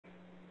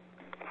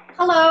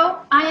Hello,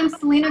 I am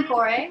Selena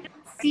Gore,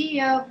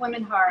 CEO of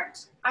Women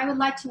Heart. I would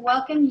like to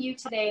welcome you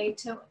today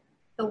to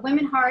the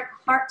Women Heart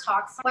Heart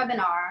Talks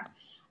webinar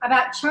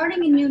about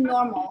charting a new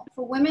normal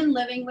for women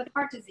living with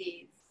heart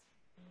disease.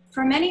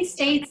 For many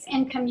states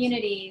and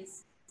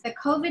communities, the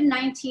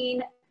COVID-19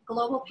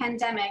 global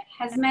pandemic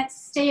has meant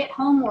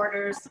stay-at-home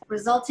orders,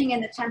 resulting in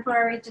the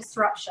temporary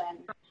disruption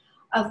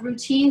of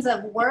routines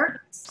of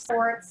work,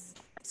 sports,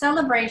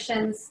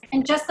 celebrations,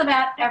 and just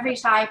about every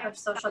type of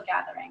social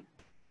gathering.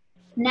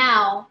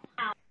 Now,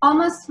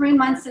 almost 3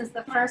 months since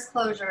the first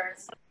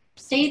closures,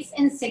 states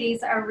and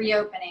cities are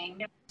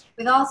reopening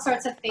with all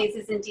sorts of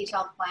phases and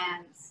detailed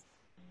plans.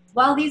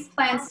 While these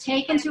plans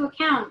take into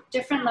account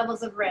different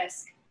levels of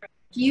risk,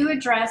 few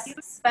address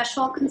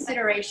special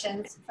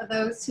considerations for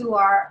those who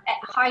are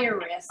at higher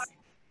risk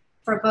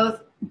for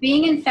both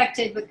being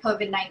infected with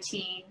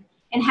COVID-19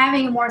 and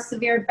having a more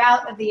severe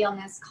bout of the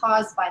illness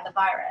caused by the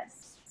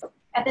virus.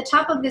 At the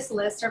top of this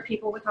list are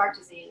people with heart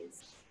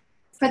disease.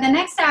 For the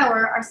next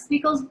hour, our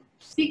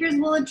speakers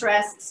will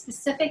address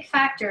specific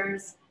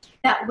factors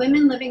that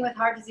women living with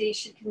heart disease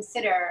should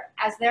consider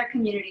as their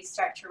communities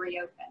start to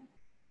reopen.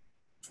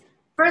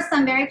 First,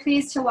 I'm very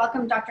pleased to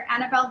welcome Dr.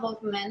 Annabelle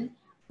Volgman,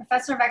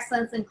 Professor of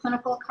Excellence in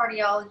Clinical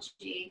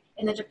Cardiology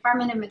in the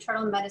Department of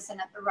Maternal Medicine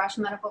at the Rush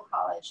Medical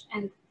College,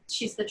 and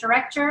she's the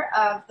director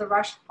of the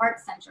Rush Heart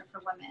Center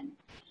for Women.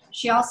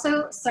 She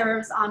also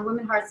serves on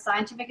Women Heart's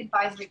Scientific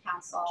Advisory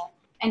Council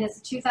and is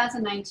a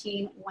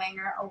 2019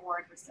 Wanger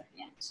Award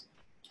recipient.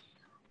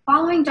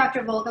 Following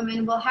Dr.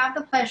 Volgman, we'll have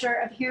the pleasure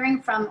of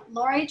hearing from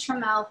Lori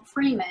Tremmel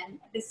Freeman,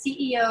 the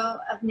CEO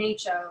of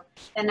NACHO,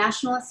 the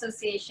National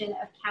Association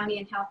of County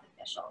and Health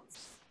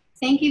Officials.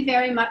 Thank you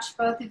very much,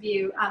 both of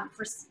you,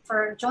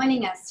 for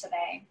joining us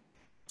today.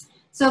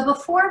 So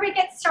before we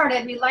get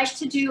started, we'd like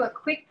to do a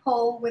quick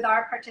poll with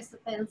our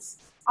participants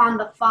on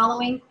the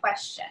following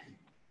question.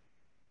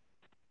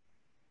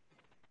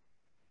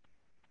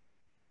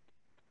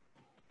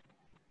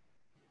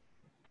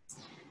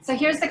 So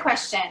here's the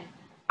question.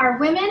 Are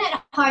women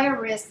at higher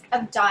risk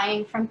of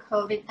dying from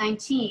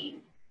COVID-19?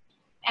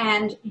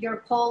 And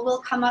your poll will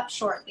come up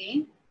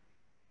shortly.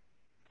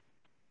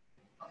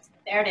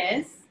 There it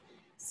is.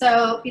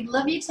 So we'd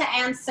love you to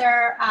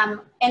answer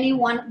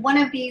one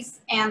of these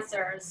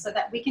answers so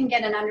that we can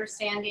get an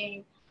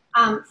understanding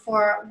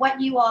for what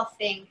you all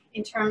think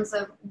in terms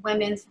of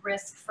women's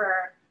risk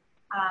for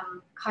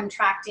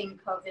contracting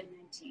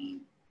COVID-19.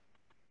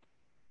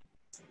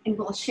 And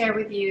we'll share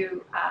with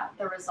you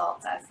the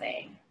results as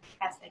they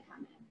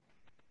come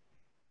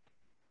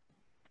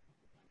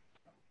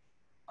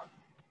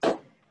in.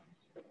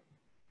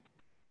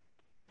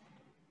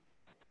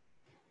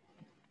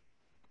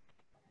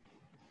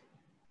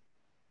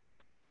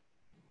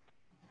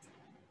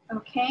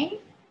 Okay,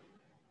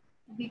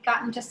 we've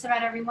gotten just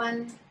about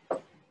everyone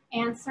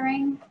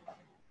answering.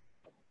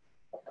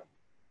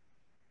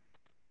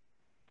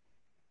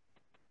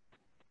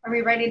 Are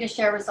we ready to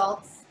share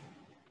results?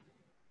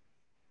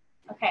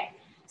 Okay,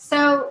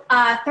 so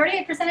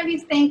 38% of you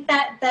think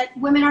that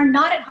women are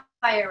not at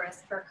higher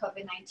risk for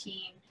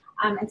COVID-19.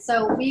 And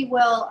so we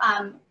will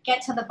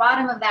get to the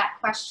bottom of that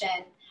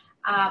question.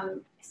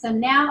 So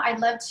now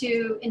I'd love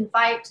to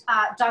invite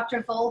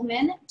Dr.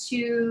 Volgman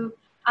to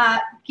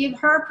give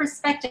her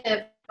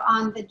perspective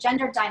on the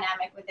gender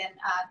dynamic within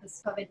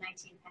this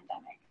COVID-19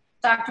 pandemic.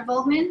 Dr.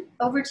 Volgman,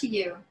 over to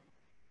you.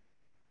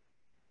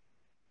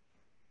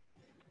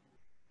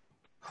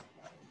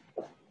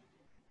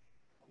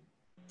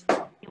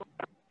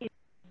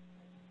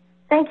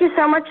 Thank you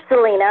so much,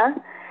 Selena.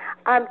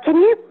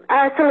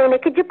 Selena,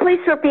 could you please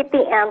repeat the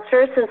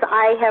answer since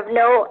I have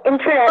no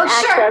internet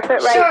access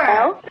right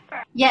now?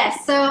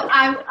 Yes, so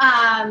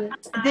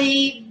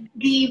the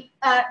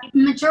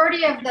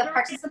majority of the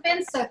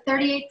participants, so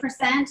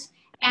 38%,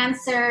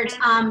 answered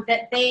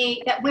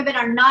that women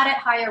are not at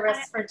higher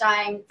risk for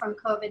dying from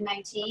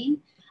COVID-19.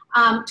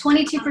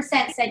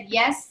 22% said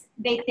yes,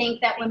 they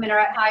think that women are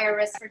at higher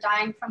risk for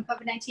dying from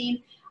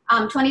COVID-19.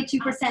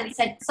 22%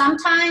 said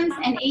sometimes,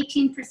 and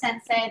 18%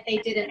 said they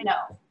didn't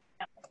know.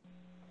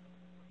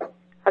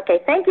 Okay,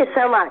 thank you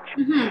so much.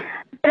 Mm-hmm.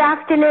 Good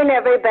afternoon,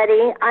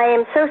 everybody. I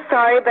am so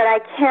sorry, but I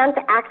can't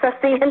access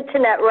the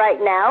internet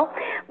right now,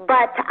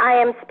 but I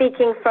am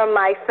speaking from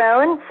my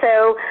phone,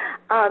 so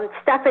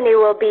Stephanie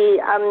will be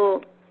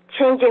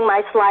changing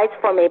my slides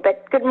for me.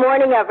 But good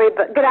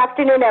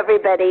afternoon,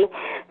 everybody.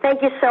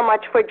 Thank you so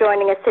much for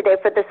joining us today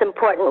for this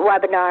important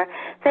webinar.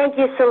 Thank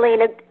you,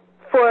 Selena,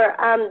 for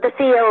the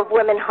CEO of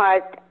Women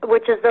Heart,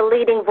 which is the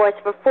leading voice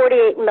for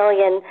 48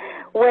 million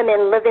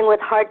women living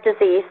with heart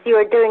disease. You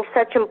are doing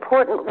such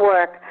important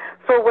work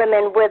for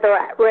women with or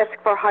at risk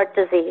for heart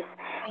disease.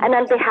 And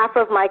on behalf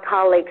of my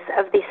colleagues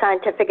of the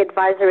Scientific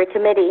Advisory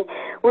Committee,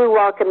 we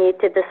welcome you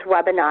to this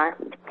webinar.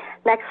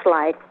 Next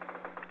slide.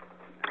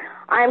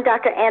 I am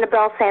Dr.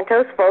 Annabelle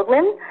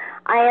Volgman.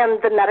 I am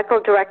the Medical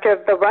Director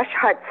of the Rush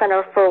Heart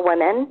Center for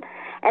Women.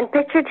 And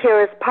pictured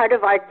here is part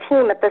of our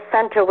team at the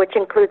center, which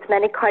includes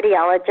many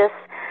cardiologists,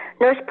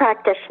 nurse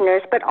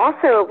practitioners, but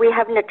also we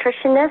have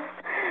nutritionists,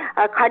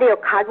 a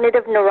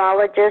cardiocognitive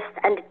neurologist,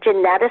 and a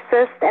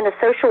geneticist, and a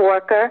social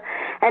worker.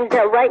 And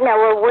right now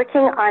we're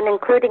working on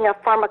including a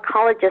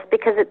pharmacologist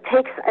because it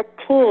takes a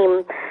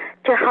team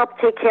to help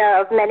take care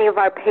of many of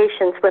our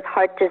patients with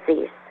heart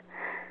disease.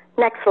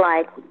 Next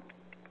slide.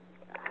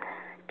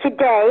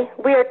 Today,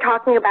 we are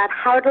talking about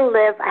how to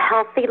live a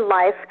healthy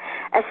life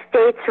as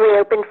states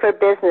reopen for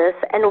business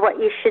and what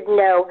you should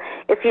know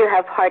if you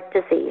have heart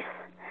disease.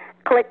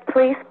 Click,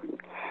 please.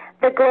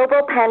 The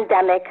global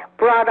pandemic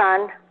brought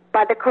on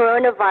by the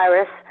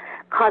coronavirus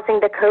causing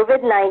the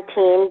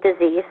COVID-19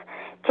 disease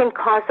can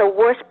cause a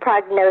worse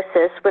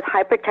prognosis with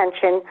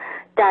hypertension,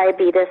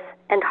 diabetes,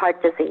 and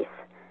heart disease.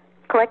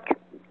 Click.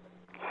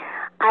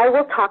 I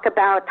will talk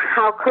about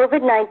how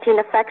COVID-19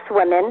 affects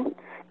women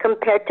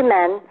compared to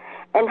men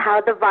and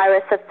how the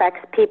virus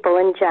affects people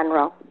in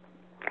general.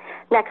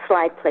 Next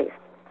slide, please.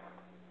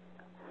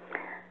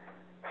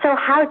 So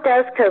how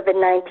does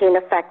COVID-19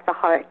 affect the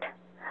heart?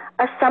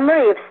 A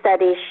summary of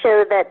studies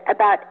show that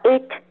about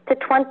 8 to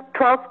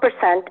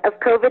 12% of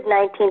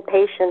COVID-19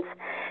 patients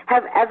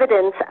have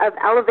evidence of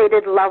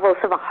elevated levels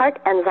of a heart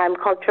enzyme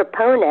called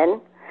troponin,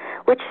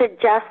 which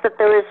suggests that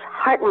there is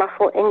heart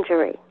muscle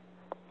injury.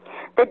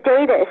 The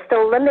data is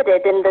still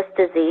limited in this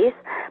disease,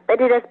 but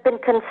it has been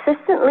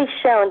consistently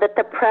shown that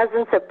the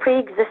presence of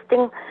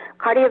pre-existing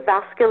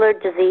cardiovascular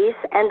disease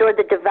and or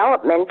the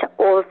development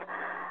of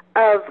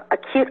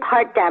acute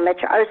heart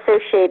damage are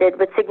associated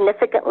with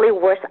significantly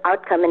worse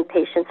outcome in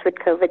patients with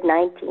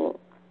COVID-19.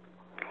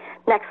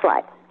 Next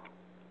slide.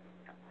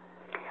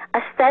 A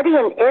study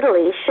in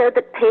Italy showed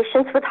that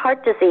patients with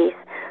heart disease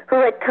who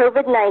had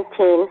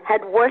COVID-19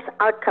 had worse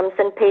outcomes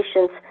than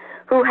patients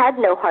who had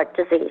no heart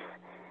disease.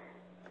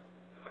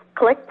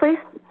 Click, please.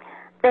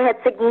 They had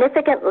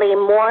significantly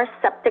more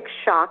septic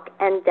shock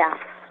and deaths.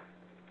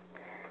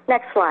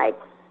 Next slide.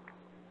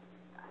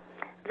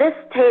 This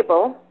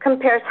table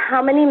compares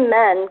how many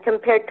men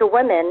compared to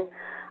women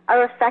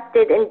are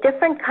affected in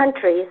different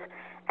countries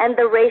and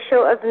the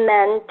ratio of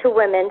men to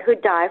women who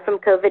die from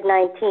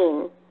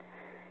COVID-19.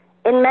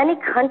 In many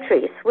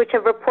countries which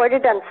have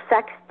reported on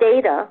sex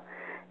data,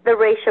 the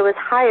ratio is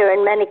higher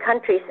in many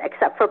countries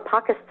except for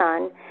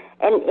Pakistan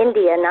and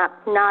India,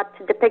 not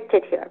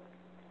depicted here.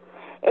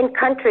 In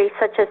countries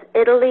such as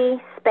Italy,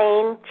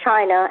 Spain,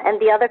 China, and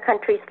the other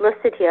countries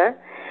listed here,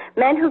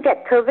 men who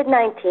get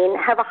COVID-19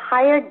 have a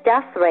higher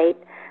death rate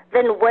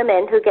than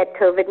women who get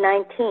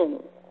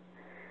COVID-19.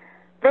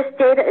 This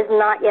data is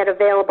not yet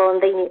available in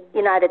the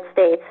United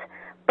States,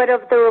 but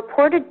of the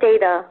reported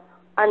data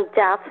on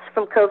deaths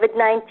from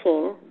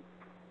COVID-19,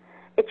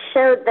 it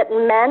showed that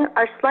men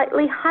are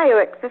slightly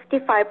higher at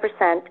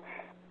 55%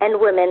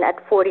 and women at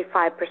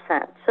 45%.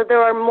 So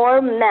there are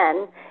more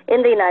men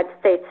in the United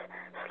States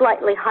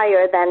slightly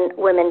higher than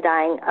women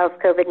dying of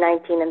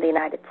COVID-19 in the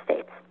United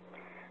States.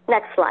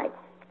 Next slide.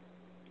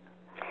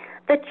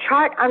 The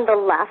chart on the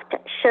left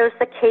shows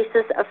the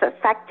cases of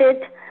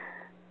affected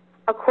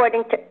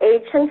according to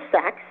age and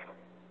sex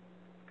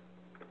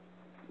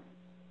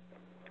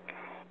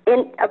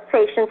of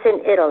patients in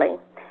Italy.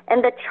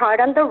 And the chart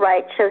on the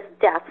right shows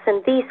deaths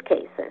in these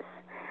cases.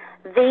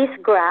 These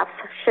graphs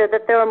show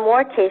that there are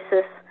more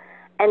cases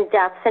and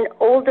deaths in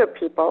older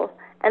people,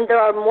 and there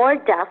are more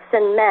deaths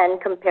in men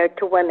compared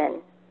to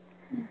women.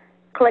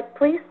 Click,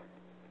 please.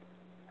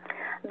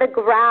 The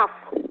graph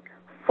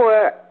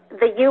for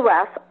the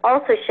U.S.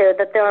 also showed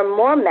that there are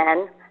more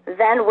men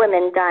than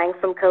women dying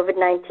from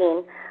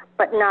COVID-19,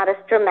 but not as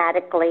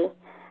dramatically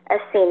as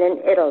seen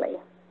in Italy.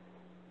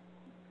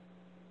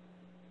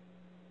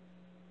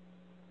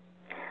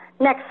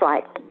 Next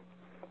slide.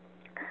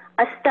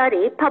 A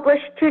study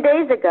published 2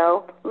 days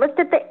ago looked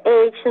at the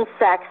age and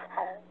sex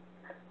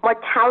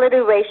mortality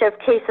ratio of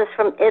cases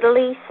from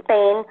Italy,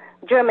 Spain,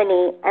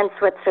 Germany, and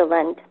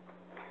Switzerland.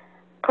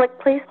 Click,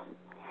 please.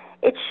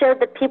 It showed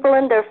that people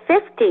in their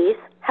 50s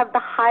have the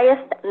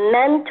highest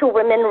men to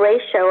women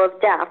ratio of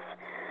deaths,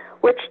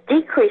 which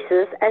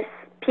decreases as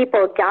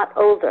people got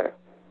older.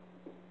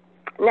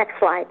 Next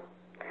slide.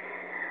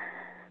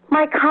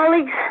 My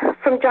colleagues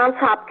from Johns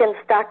Hopkins,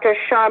 Dr.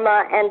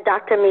 Sharma and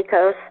Dr.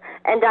 Mikos,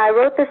 and I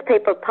wrote this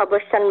paper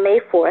published on May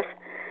 4th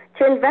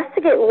to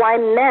investigate why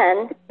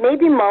men may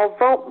be more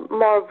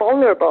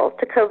vulnerable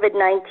to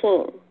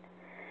COVID-19.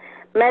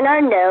 Men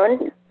are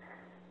known,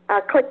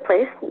 click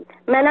please,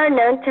 men are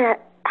known to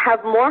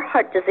have more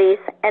heart disease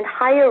and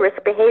higher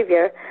risk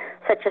behavior,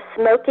 such as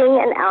smoking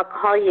and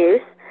alcohol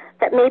use,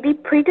 that may be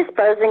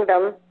predisposing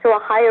them to a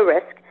higher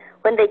risk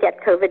when they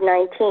get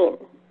COVID-19.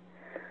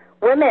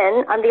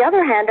 Women, on the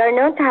other hand, are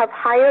known to have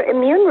higher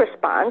immune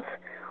response,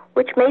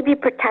 which may be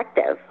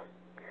protective.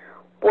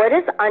 What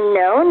is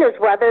unknown is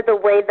whether the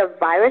way the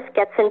virus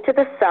gets into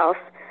the cells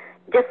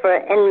differ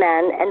in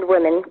men and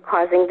women,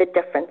 causing the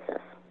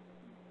differences.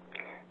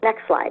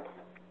 Next slide.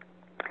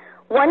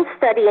 One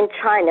study in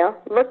China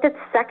looked at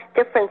sex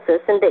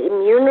differences in the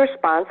immune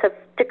response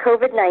to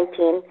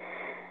COVID-19,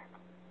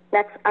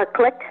 next,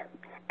 click,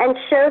 and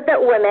showed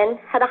that women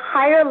had a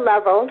higher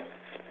level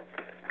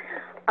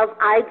of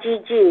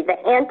IgG, the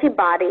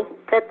antibody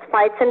that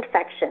fights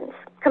infections,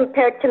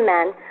 compared to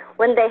men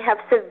when they have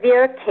a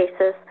severe case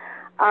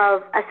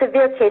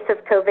of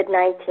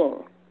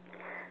COVID-19.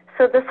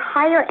 So this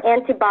higher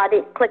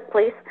antibody, click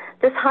please,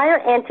 this higher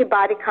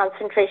antibody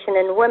concentration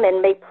in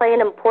women may play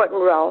an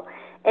important role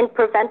in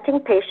preventing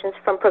patients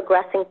from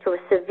progressing to a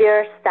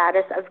severe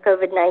status of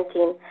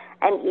COVID-19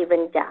 and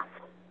even death.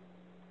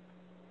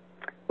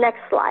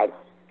 Next slide.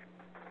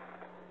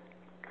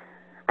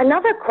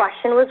 Another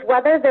question was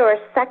whether there are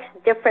sex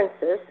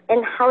differences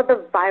in how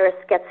the virus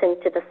gets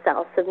into the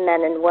cells of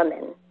men and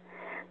women.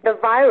 The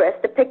virus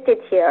depicted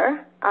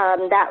here,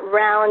 that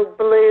round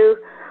blue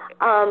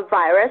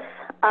virus,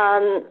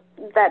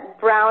 that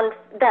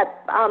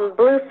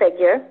blue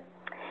figure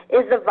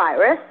is the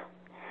virus,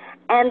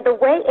 and the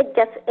way it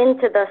gets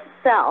into the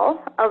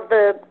cell of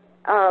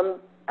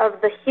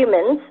the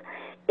humans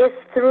is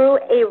through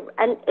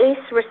an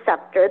ACE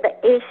receptor, the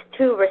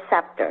ACE2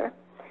 receptor.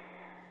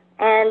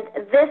 And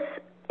this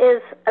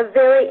is a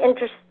very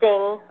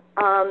interesting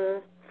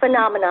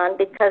phenomenon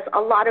because a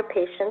lot of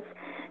patients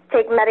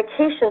take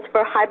medications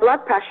for high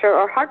blood pressure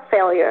or heart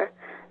failure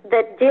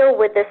that deal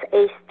with this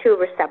ACE2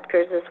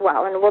 receptors as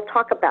well, and we'll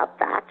talk about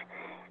that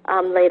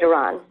later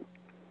on.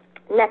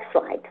 Next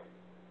slide.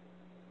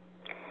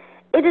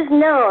 It is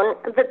known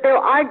that there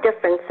are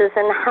differences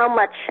in how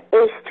much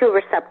ACE2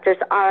 receptors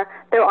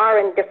there are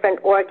in different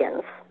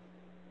organs.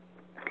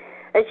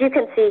 As you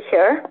can see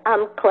here,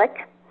 click.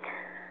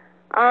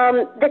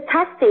 The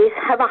testes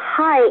have a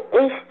high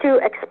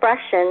ACE2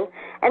 expression,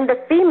 and the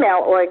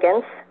female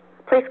organs,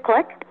 please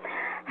click,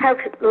 have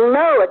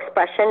low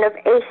expression of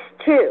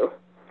ACE2.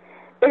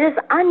 It is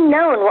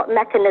unknown what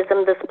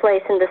mechanism this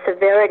plays in the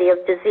severity of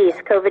disease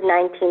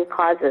COVID-19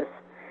 causes.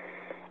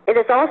 It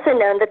is also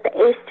known that the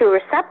ACE2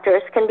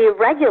 receptors can be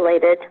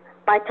regulated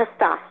by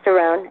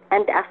testosterone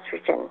and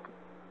estrogen.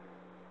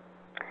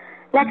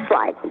 Next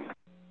slide.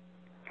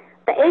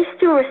 The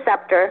ACE2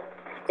 receptor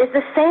is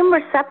the same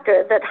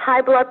receptor that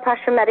high blood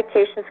pressure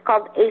medications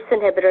called ACE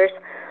inhibitors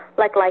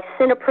like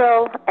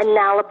lisinopril,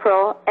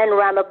 enalapril, and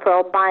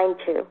ramipril bind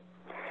to.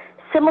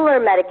 Similar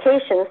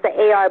medications, the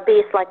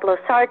ARBs like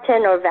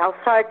losartan or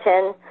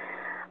valsartan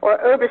or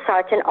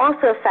irbesartan,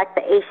 also affect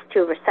the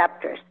ACE2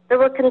 receptors. There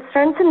were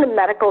concerns in the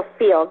medical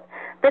field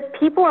that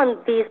people on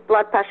these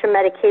blood pressure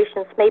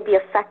medications may be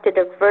affected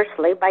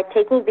adversely by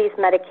taking these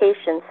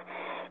medications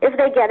if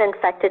they get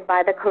infected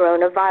by the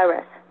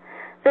coronavirus.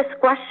 This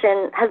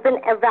question has been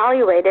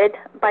evaluated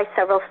by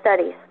several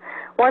studies.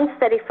 One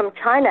study from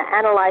China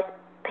analyzed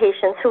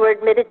patients who were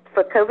admitted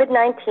for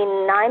COVID-19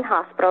 in 9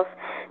 hospitals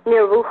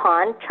near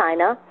Wuhan,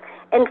 China,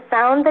 and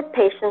found that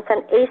patients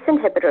on ACE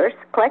inhibitors,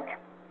 click,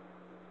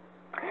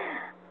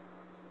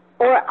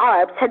 or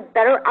ARBs had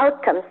better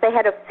outcomes. They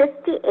had a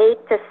 58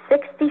 to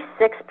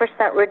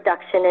 66%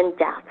 reduction in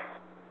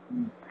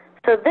deaths.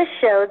 So this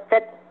showed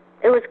that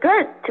it was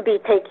good to be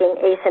taking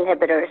ACE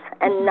inhibitors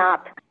and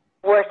not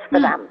worse for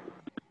them.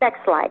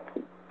 Next slide.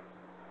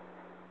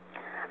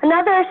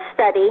 Another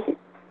study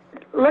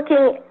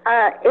looking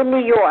in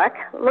New York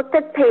looked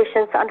at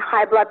patients on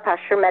high blood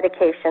pressure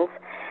medications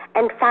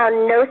and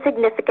found no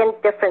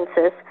significant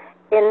differences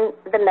in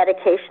the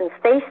medications.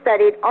 They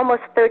studied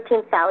almost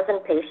 13,000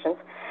 patients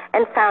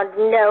and found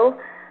no,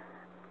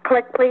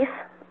 click please,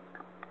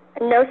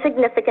 no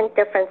significant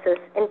differences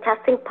in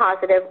testing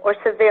positive or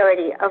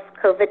severity of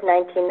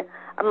COVID-19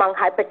 among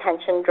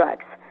hypertension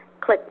drugs.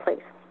 Click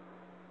please.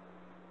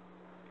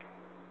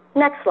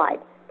 Next slide.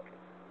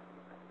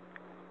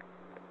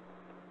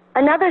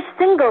 Another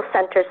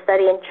single-center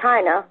study in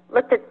China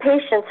looked at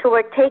patients who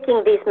were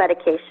taking these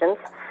medications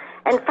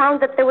and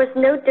found that there was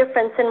no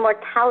difference in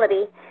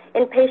mortality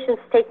in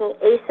patients taking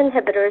ACE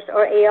inhibitors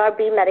or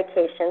ARB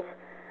medications,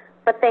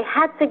 but they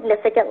had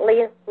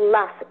significantly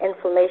less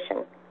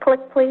inflammation. Click,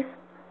 please.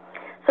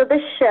 So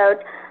this showed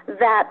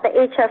that the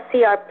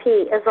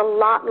hsCRP is a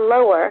lot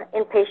lower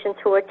in patients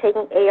who are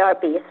taking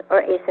ARBs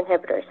or ACE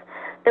inhibitors.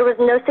 There was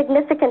no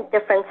significant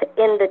difference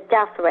in the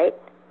death rate.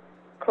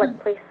 Click,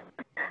 please.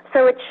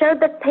 So it showed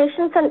that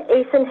patients on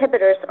ACE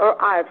inhibitors or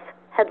ARBs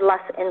had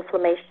less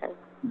inflammation.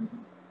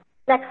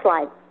 Next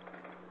slide.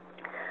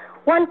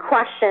 One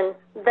question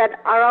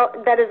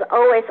that is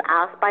always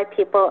asked by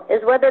people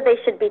is whether they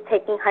should be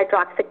taking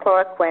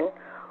hydroxychloroquine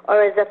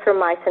or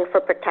azithromycin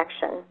for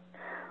protection.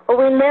 Well,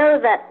 we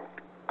know that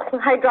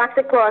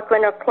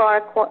hydroxychloroquine or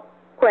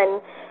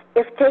chloroquine,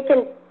 if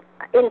taken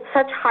in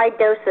such high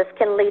doses,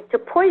 can lead to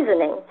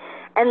poisoning.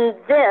 And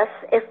this,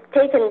 if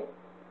taken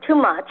too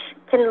much,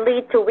 can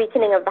lead to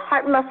weakening of the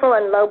heart muscle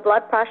and low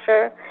blood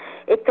pressure.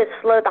 It could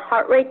slow the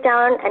heart rate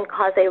down and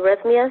cause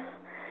arrhythmias.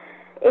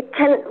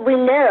 We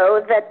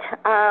know that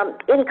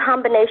in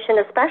combination,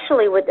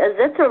 especially with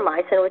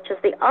azithromycin, which is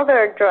the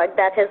other drug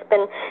that has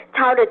been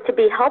touted to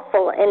be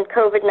helpful in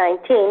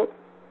COVID-19,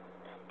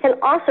 can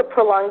also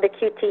prolong the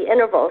QT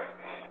intervals.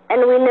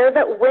 And we know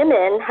that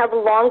women have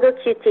longer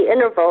QT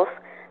intervals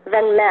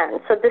than men.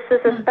 So this is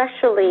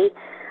especially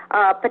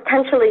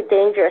potentially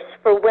dangerous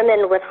for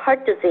women with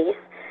heart disease,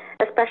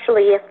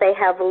 especially if they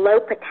have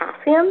low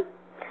potassium.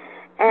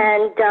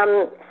 And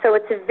so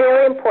it's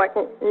very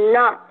important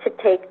not to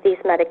take these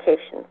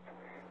medications.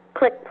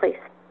 Click, please.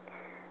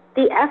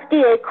 the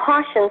FDA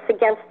cautions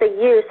against the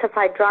use of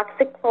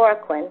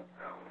hydroxychloroquine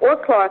or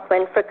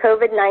chloroquine for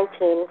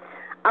COVID-19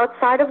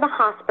 outside of the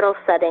hospital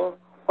setting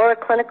or a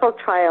clinical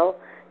trial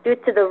due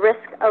to the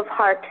risk of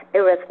heart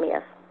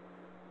arrhythmias.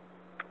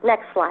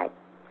 Next slide.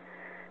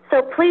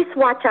 So please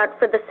watch out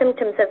for the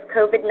symptoms of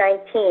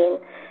COVID-19,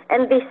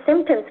 and these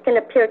symptoms can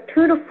appear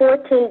 2 to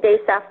 14 days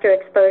after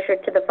exposure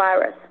to the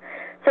virus.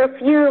 So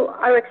if you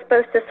are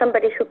exposed to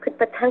somebody who could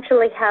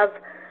potentially have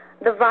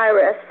the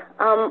virus,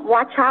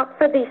 watch out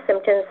for these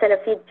symptoms, and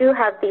if you do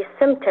have these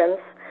symptoms,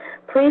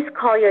 please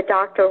call your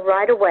doctor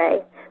right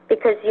away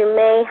because you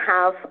may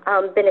have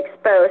been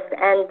exposed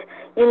and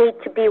you need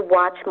to be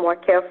watched more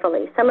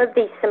carefully. Some of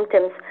these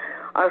symptoms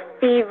are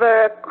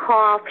fever,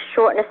 cough,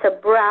 shortness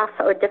of breath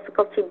or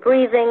difficulty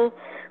breathing,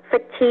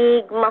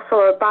 fatigue, muscle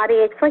or body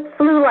aches, like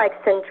flu-like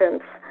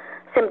symptoms.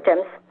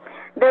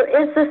 There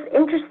is this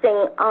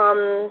interesting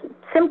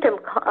symptom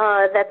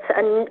that's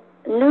a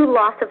new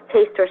loss of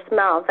taste or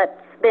smell that's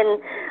been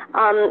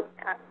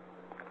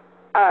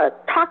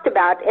talked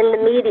about in the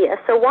media,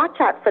 so watch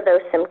out for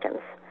those symptoms.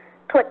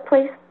 Click,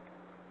 please.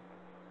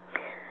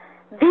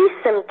 These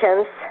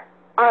symptoms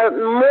are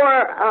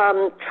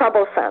more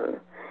troublesome,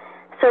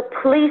 so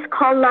please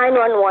call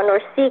 911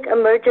 or seek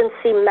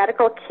emergency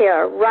medical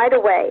care right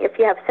away if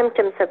you have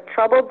symptoms of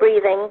trouble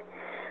breathing,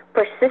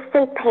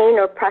 persistent pain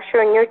or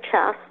pressure in your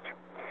chest,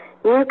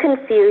 new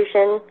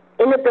confusion,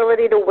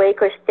 inability to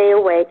wake or stay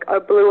awake, or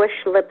bluish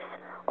lips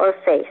or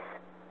face.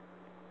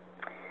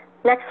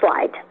 Next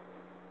slide.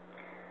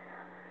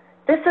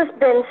 This has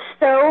been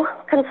so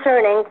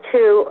concerning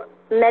to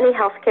many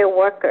healthcare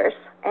workers,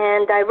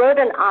 and I wrote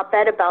an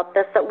op-ed about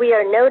this, that we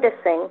are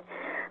noticing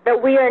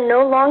that we are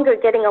no longer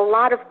getting a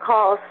lot of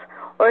calls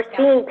or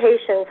seeing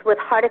patients with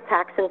heart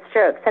attacks and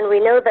strokes, and we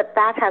know that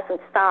that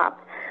hasn't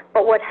stopped.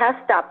 But what has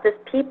stopped is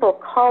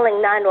people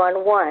calling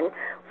 911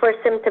 for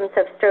symptoms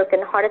of stroke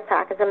and heart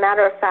attack. As a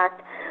matter of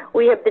fact,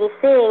 we have been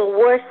seeing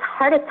worse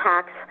heart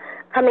attacks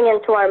coming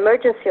into our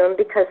emergency room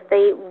because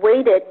they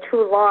waited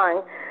too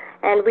long.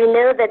 And we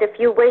know that if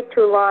you wait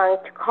too long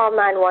to call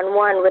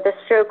 911 with a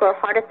stroke or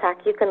heart attack,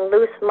 you can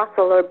lose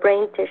muscle or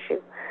brain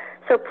tissue.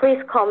 So please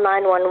call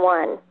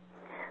 911.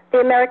 The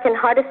American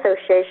Heart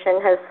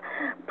Association has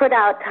put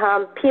out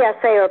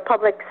PSA or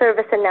public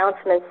service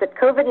announcements that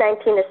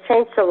COVID-19 has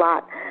changed a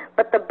lot,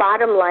 but the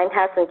bottom line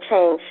hasn't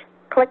changed.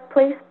 Click,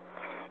 please.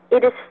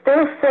 It is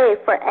still safe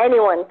for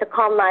anyone to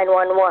call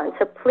 911,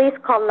 so please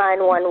call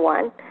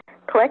 911.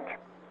 Click.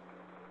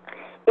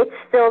 It's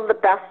still the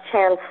best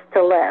chance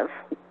to live.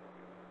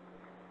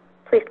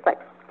 Please click.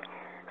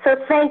 So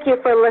thank you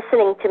for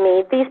listening to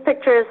me. These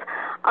pictures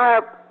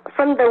are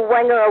from the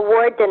Wenger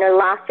Award dinner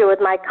last year with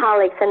my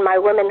colleagues and my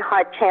Women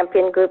Heart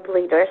Champion group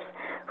leaders,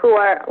 who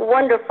are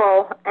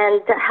wonderful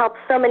and help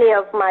so many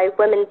of my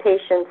women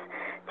patients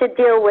to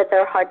deal with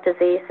their heart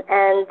disease,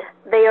 and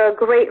they are a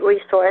great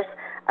resource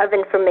of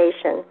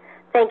information.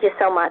 Thank you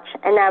so much.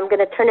 And now I'm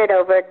going to turn it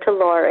over to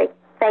Lori.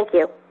 Thank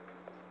you.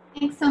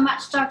 Thanks so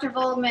much, Dr.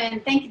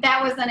 Volgman. Thank you.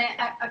 That was an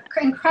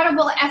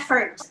incredible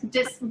effort,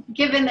 just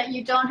given that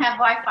you don't have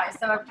Wi-Fi,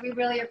 so we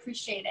really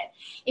appreciate it.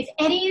 If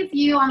any of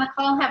you on the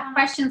call have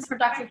questions for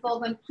Dr.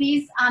 Volgman,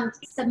 please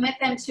submit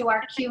them to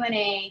our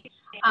Q&A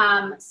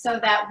so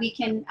that we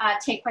can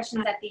take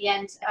questions at the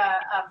end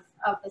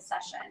of the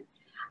session.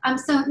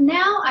 So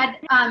now I'd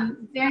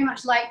very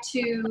much like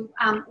to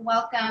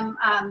welcome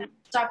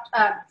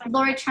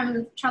Lori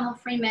Tremmel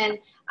Freeman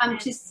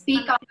to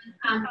speak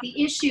on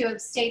the issue of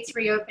states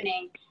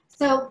reopening.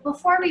 So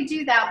before we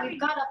do that, we've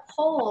got a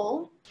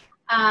poll,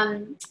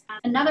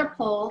 another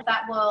poll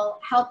that will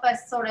help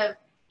us sort of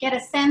get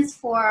a sense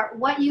for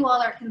what you all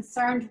are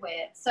concerned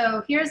with.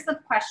 So here's the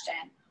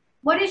question.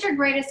 What is your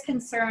greatest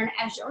concern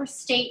as your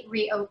state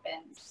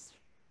reopens?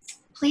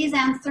 Please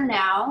answer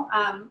now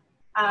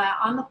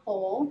on the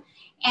poll,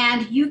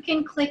 and you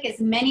can click as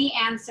many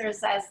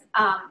answers as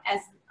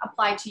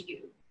apply to you.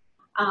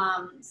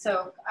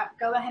 So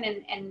go ahead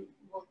and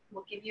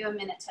we'll give you a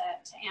minute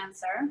to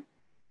answer.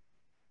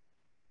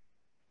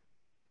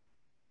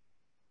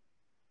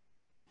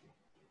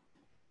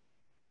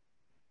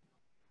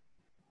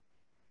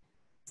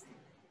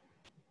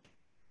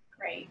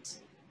 Great.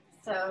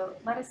 So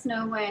let us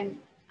know when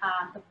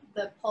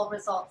the poll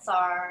results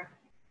are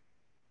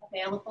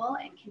available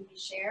and can be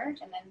shared,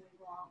 and then we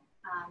will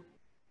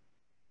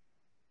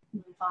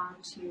move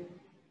on to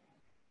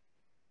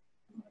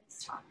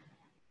let's talk.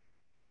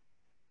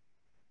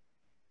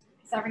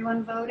 Has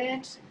everyone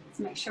voted? Let's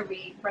make sure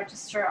we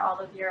register all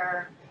of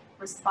your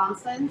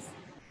responses.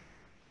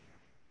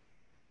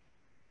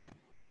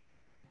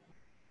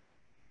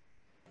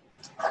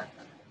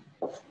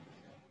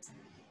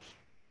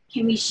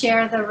 Can we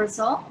share the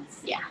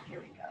results? Yeah, here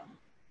we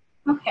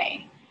go.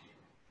 Okay.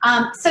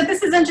 So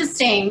this is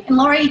interesting. And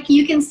Lori,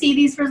 you can see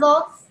these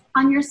results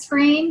on your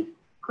screen?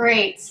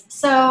 Great.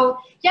 So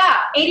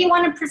yeah,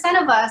 81%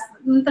 of us,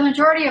 the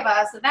majority of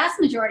us, the vast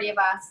majority of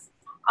us,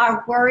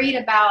 are worried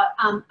about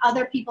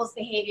other people's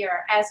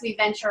behavior as we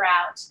venture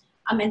out.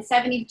 And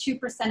 72%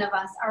 of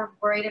us are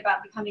worried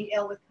about becoming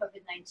ill with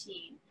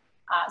COVID-19.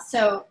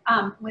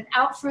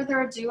 Without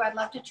further ado, I'd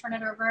love to turn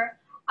it over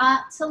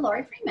to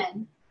Lori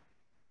Freeman.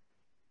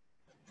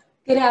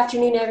 Good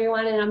afternoon,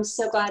 everyone, and I'm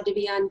so glad to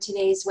be on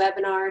today's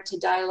webinar to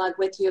dialogue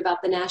with you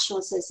about the National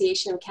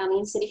Association of County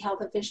and City Health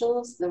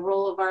Officials, the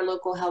role of our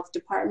local health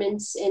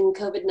departments in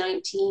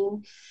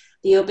COVID-19,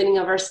 the opening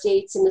of our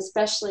states, and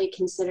especially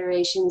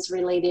considerations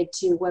related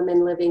to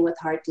women living with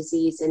heart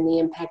disease and the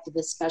impact of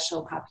this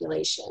special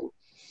population.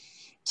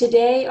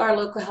 Today, our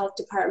local health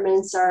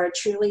departments are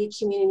truly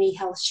community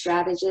health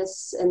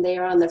strategists, and they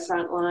are on the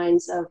front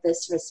lines of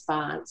this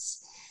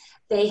response.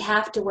 They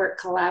have to work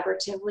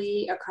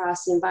collaboratively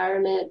across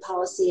environment,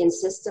 policy, and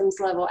systems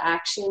level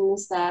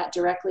actions that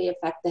directly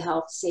affect the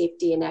health,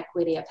 safety, and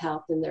equity of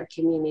health in their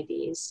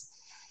communities.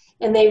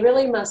 And they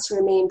really must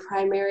remain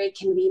primary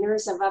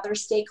conveners of other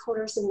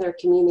stakeholders in their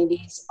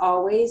communities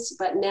always,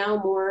 but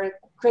now more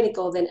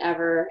critical than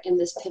ever in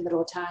this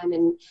pivotal time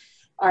in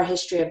our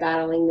history of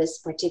battling this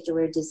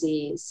particular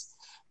disease.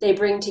 They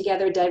bring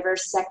together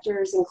diverse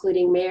sectors,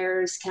 including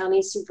mayors,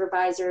 county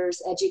supervisors,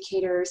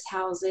 educators,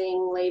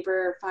 housing,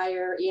 labor,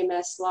 fire,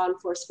 EMS, law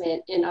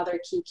enforcement, and other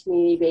key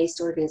community-based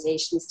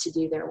organizations to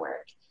do their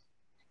work.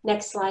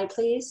 Next slide,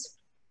 please.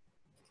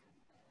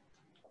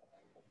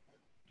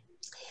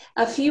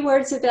 A few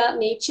words about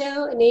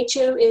NACCHO.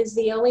 NACCHO is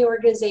the only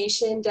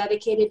organization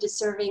dedicated to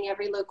serving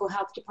every local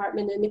health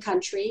department in the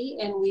country,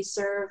 and we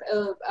serve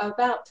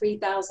about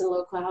 3,000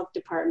 local health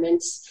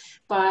departments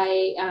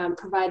by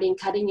providing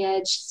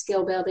cutting-edge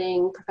skill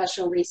building,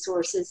 professional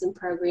resources and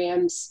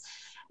programs,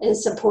 and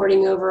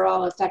supporting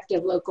overall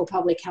effective local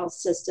public health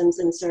systems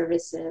and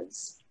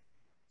services.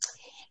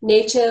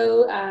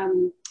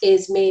 NACCHO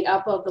is made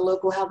up of the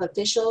local health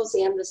officials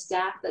and the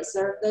staff that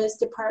serve those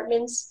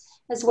departments,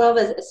 as well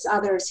as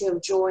others who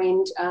have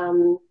joined,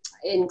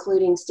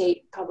 including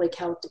state public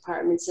health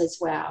departments as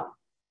well.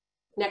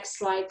 Next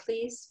slide,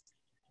 please.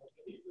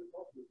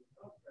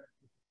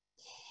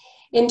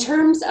 In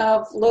terms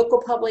of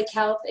local public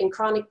health and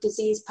chronic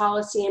disease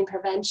policy and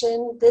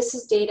prevention, this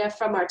is data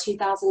from our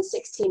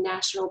 2016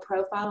 National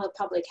Profile of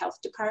Public Health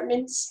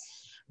Departments.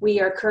 We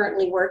are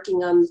currently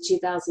working on the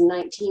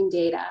 2019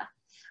 data.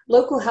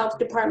 Local health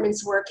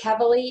departments work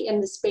heavily in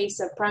the space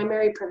of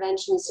primary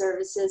prevention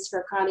services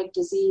for chronic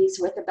disease,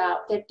 with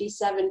about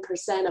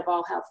 57% of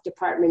all health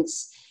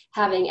departments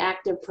having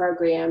active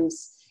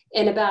programs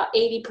and about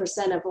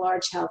 80% of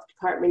large health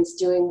departments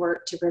doing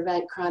work to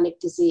prevent chronic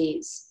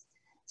disease.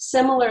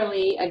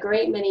 Similarly, a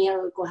great many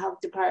local health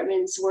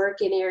departments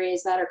work in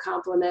areas that are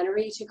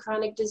complementary to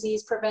chronic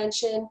disease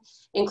prevention,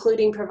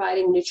 including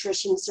providing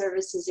nutrition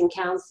services and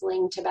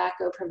counseling,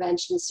 tobacco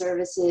prevention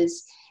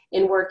services,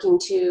 in working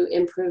to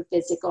improve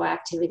physical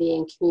activity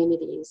in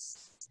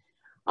communities.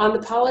 On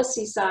the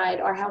policy side,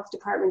 our health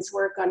departments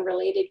work on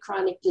related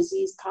chronic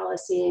disease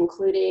policy,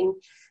 including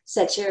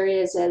such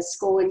areas as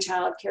school and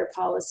child care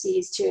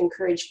policies to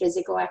encourage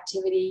physical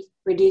activity,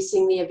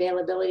 reducing the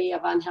availability of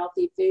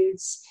unhealthy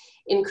foods,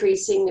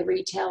 increasing the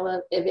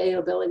retail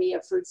availability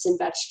of fruits and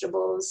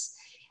vegetables,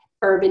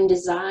 urban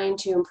design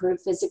to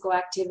improve physical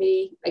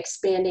activity,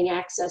 expanding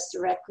access to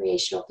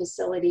recreational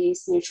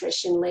facilities,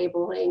 nutrition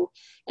labeling,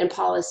 and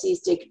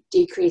policies to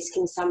decrease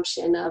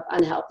consumption of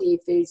unhealthy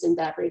foods and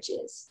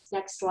beverages.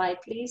 Next slide,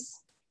 please.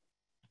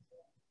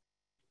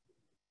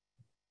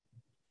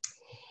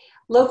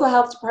 Local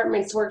health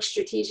departments work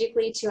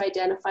strategically to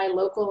identify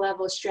local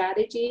level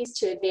strategies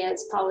to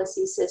advance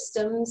policy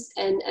systems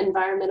and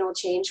environmental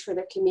change for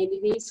their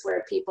communities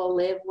where people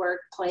live,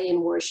 work, play,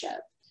 and worship.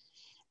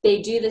 They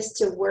do this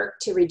to work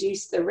to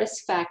reduce the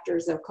risk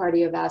factors of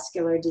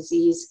cardiovascular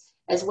disease,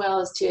 as well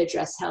as to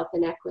address health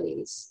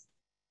inequities.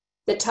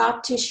 The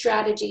top two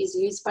strategies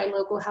used by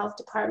local health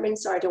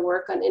departments are to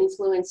work on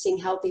influencing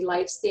healthy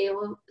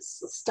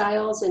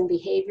lifestyles and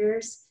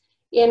behaviors,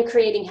 and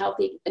creating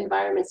healthy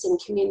environments in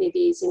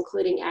communities,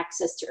 including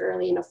access to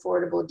early and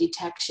affordable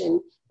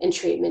detection and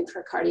treatment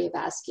for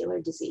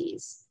cardiovascular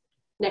disease.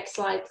 Next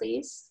slide,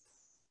 please.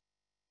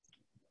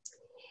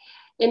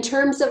 In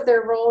terms of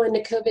their role in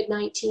the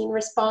COVID-19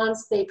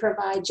 response, they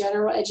provide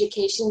general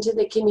education to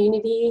the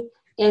community,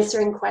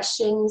 answering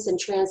questions and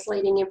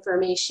translating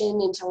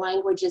information into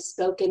languages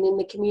spoken in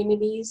the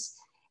communities,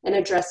 and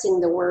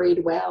addressing the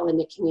worried well in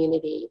the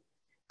community.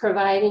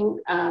 Providing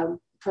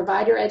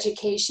provider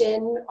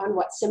education on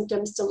what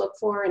symptoms to look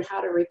for and how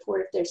to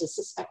report if there's a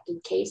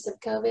suspected case of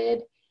COVID.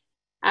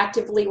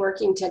 Actively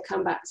working to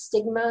combat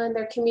stigma in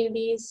their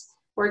communities,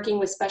 working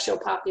with special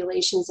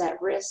populations at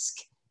risk.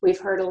 We've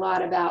heard a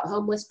lot about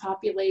homeless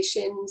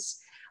populations,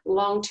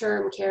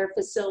 long-term care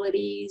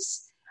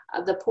facilities,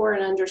 the poor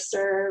and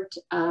underserved,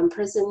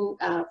 prison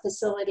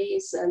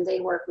facilities, and they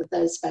work with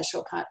those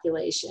special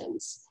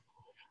populations.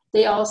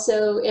 They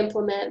also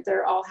implement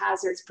their all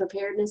hazards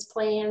preparedness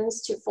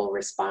plans to full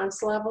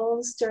response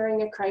levels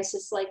during a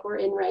crisis like we're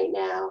in right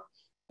now,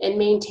 and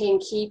maintain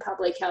key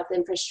public health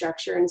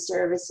infrastructure and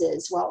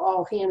services while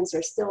all hands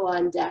are still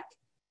on deck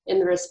in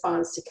the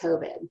response to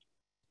COVID.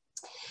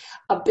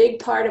 A big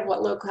part of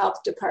what local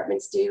health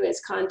departments do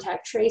is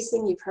contact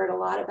tracing. You've heard a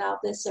lot about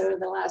this over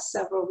the last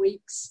several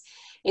weeks.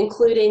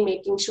 including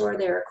making sure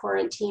there are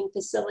quarantine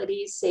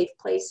facilities, safe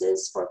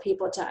places for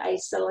people to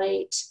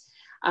isolate,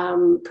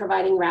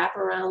 providing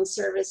wraparound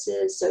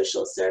services,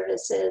 social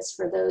services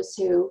for those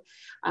who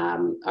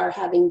are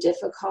having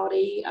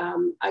difficulty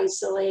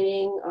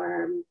isolating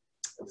or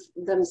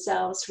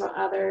themselves from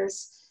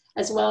others,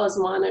 as well as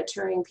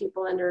monitoring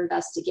people under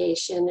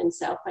investigation and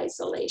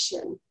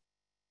self-isolation.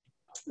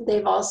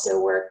 They've also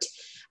worked,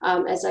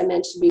 as I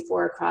mentioned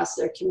before, across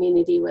their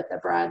community with a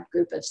broad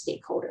group of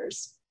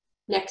stakeholders.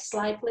 Next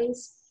slide,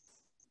 please.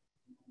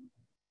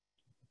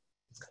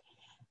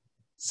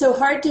 So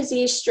heart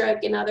disease,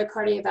 stroke, and other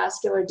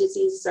cardiovascular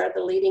diseases are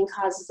the leading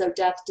causes of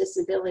death,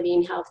 disability,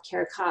 and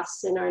healthcare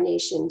costs in our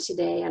nation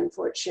today,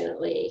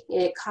 unfortunately.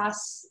 It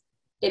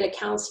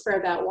accounts for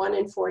about 1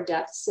 in 4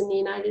 deaths in the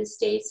United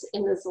States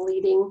and is the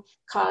leading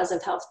cause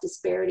of health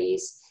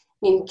disparities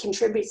and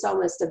contributes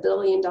almost $1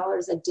 billion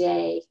a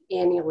day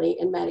annually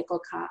in medical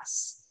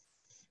costs.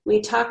 We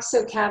talk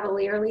so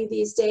cavalierly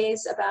these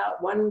days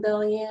about 1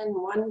 billion,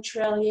 1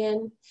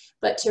 trillion,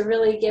 but to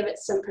really give it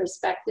some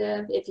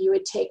perspective, if you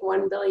would take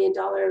 $1 billion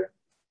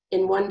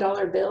in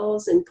 $1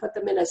 bills and put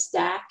them in a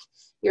stack,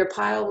 your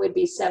pile would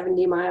be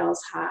 70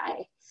 miles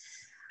high.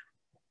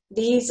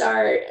 These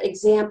are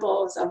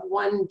examples of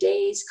one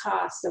day's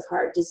cost of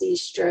heart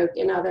disease, stroke,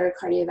 and other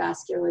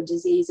cardiovascular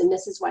disease, and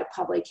this is why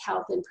public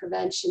health and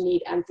prevention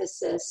need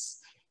emphasis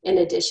in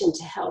addition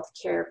to health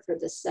care for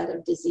this set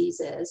of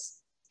diseases.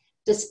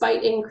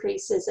 Despite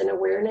increases in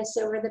awareness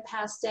over the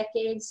past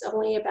decades,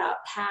 only about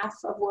half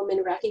of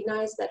women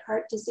recognize that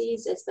heart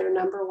disease is their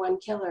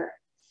 #1 killer.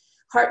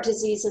 Heart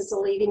disease is the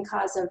leading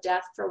cause of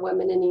death for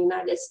women in the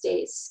United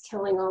States,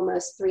 killing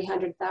almost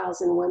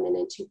 300,000 women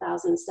in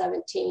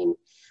 2017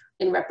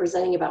 and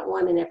representing about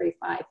 1 in every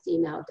 5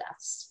 female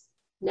deaths.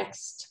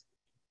 Next.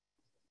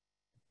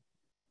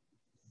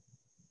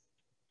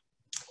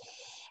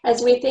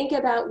 As we think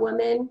about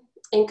women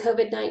in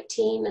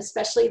COVID-19,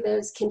 especially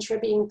those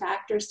contributing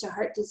factors to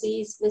heart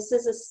disease, this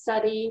is a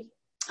study,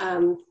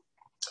 well,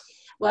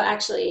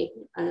 actually,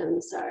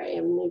 I'm sorry,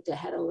 I moved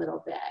ahead a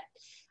little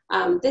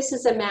bit. This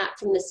is a map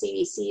from the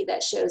CDC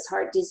that shows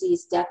heart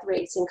disease death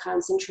rates and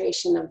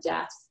concentration of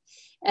death.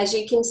 As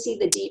you can see,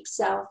 the Deep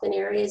South and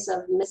areas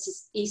of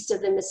east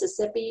of the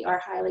Mississippi are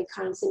highly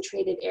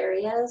concentrated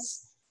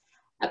areas.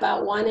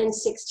 About 1 in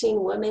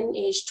 16 women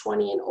aged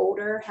 20 and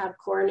older have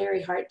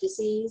coronary heart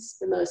disease,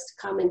 the most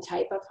common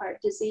type of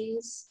heart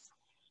disease.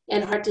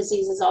 And heart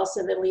disease is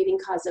also the leading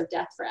cause of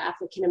death for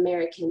African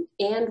American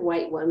and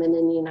white women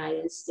in the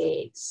United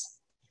States.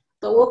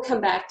 But we'll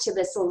come back to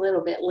this a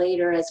little bit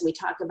later as we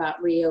talk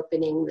about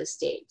reopening the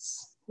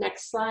states.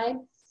 Next slide.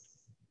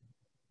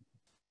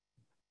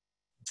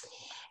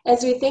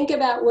 As we think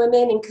about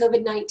women and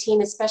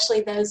COVID-19,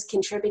 especially those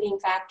contributing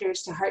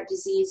factors to heart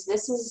disease,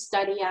 this is a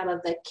study out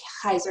of the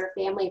Kaiser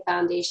Family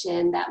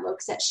Foundation that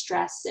looks at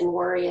stress and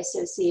worry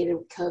associated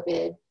with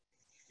COVID.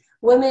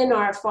 Women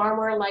are far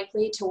more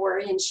likely to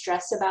worry and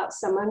stress about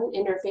someone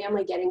in their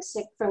family getting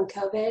sick from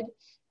COVID,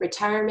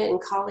 retirement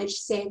and college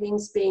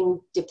savings being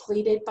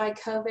depleted by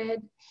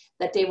COVID,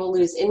 that they will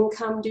lose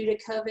income due to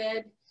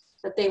COVID,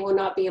 that they will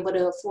not be able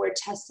to afford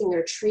testing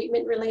or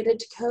treatment related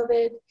to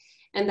COVID,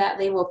 and that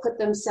they will put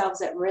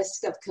themselves at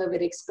risk of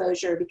COVID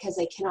exposure because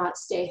they cannot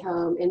stay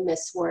home and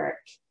miss work.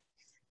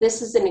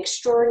 This is an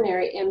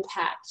extraordinary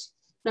impact,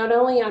 not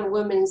only on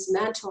women's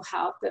mental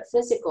health, but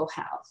physical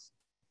health.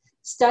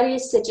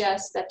 Studies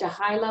suggest that the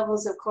high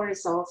levels of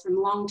cortisol from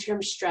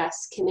long-term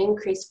stress can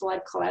increase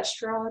blood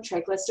cholesterol,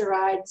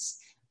 triglycerides,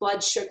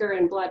 blood sugar,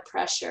 and blood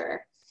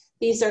pressure.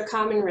 These are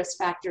common risk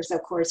factors,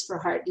 of course, for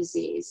heart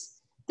disease.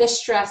 This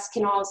stress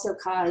can also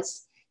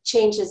cause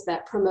changes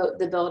that promote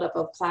the buildup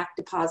of plaque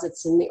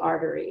deposits in the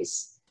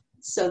arteries.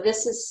 So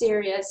this is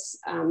serious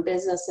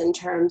business in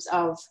terms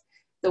of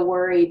the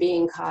worry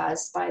being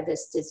caused by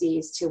this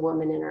disease to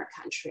women in our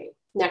country.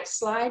 Next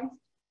slide.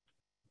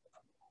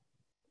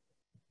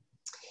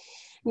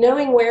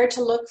 Knowing where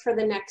to look for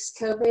the next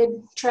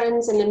COVID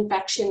trends and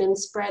infection and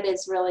spread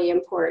is really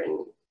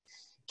important.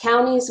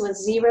 Counties with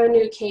 0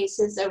 new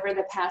cases over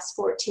the past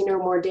 14 or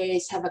more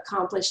days have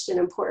accomplished an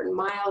important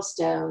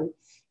milestone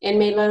and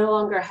may no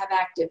longer have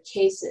active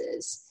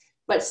cases,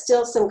 but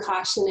still some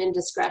caution and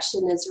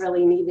discretion is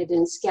really needed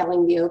in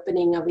scaling the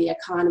opening of the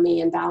economy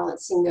and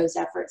balancing those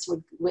efforts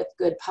with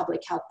good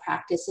public health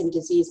practice and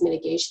disease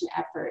mitigation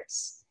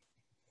efforts.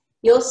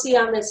 You'll see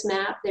on this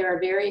map there are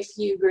very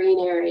few green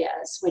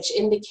areas, which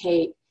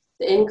indicate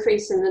the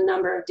increase in the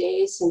number of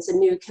days since a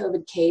new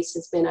COVID case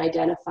has been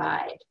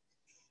identified.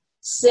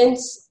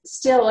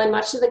 Still in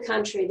much of the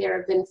country, there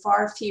have been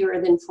far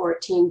fewer than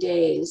 14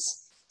 days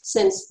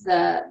since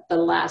the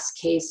last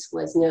case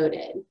was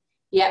noted.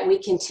 Yet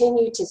we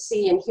continue to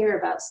see and hear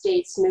about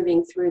states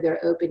moving through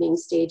their opening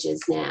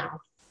stages now.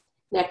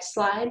 Next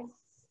slide.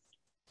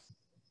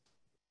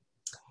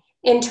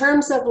 In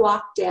terms of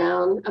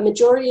lockdown, a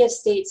majority of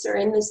states are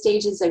in the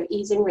stages of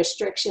easing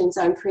restrictions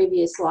on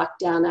previous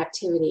lockdown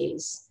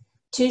activities.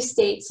 2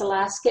 states,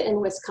 Alaska and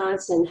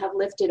Wisconsin, have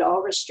lifted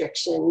all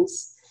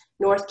restrictions.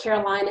 North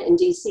Carolina and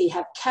DC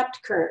have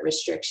kept current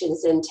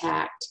restrictions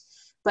intact,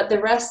 but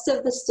the rest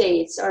of the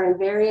states are in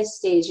various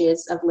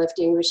stages of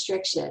lifting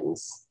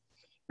restrictions.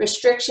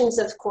 Restrictions,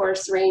 of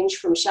course, range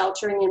from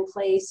sheltering in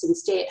place and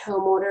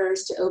stay-at-home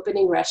orders to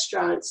opening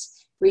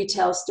restaurants,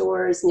 retail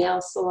stores,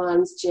 nail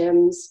salons,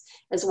 gyms,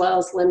 as well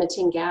as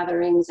limiting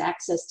gatherings,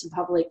 access to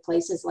public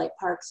places like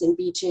parks and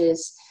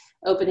beaches,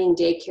 opening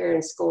daycare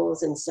and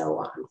schools, and so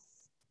on.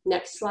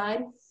 Next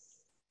slide.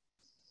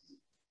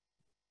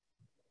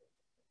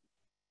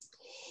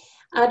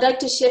 I'd like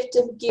to shift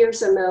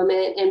gears a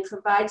moment and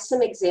provide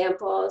some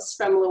examples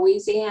from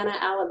Louisiana,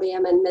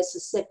 Alabama, and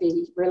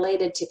Mississippi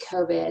related to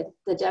COVID,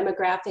 the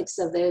demographics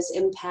of those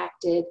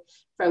impacted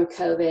from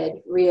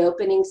COVID,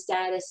 reopening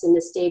status, and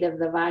the state of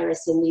the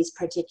virus in these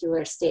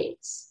particular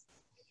states.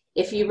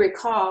 If you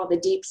recall, the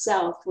Deep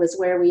South was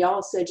where we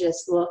also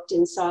just looked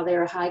and saw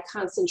there are high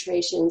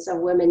concentrations of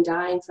women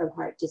dying from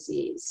heart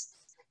disease.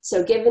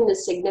 So given the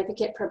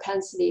significant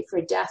propensity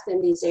for death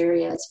in these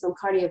areas from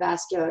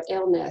cardiovascular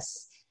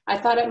illness, I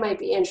thought it might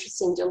be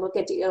interesting to look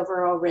at the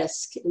overall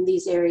risk in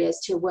these areas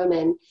to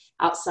women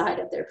outside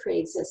of their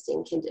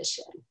pre-existing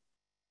condition.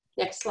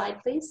 Next slide,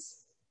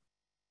 please.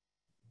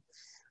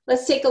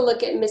 Let's take a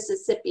look at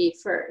Mississippi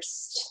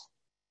first.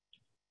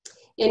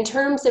 In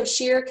terms of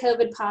sheer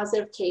COVID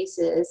positive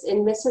cases,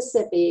 in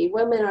Mississippi,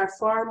 women are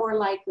far more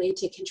likely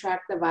to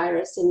contract the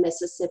virus in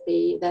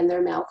Mississippi than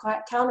their male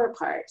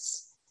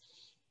counterparts.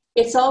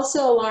 It's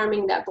also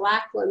alarming that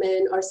Black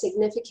women are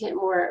significantly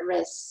more at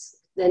risk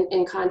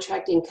in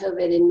contracting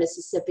COVID in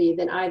Mississippi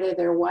than either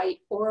their white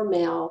or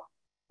male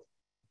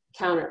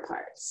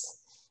counterparts.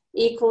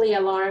 Equally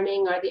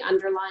alarming are the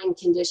underlying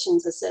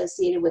conditions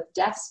associated with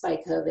deaths by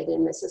COVID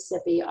in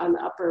Mississippi on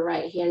the upper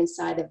right-hand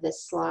side of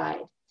this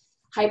slide.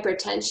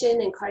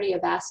 Hypertension and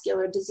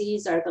cardiovascular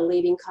disease are the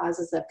leading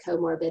causes of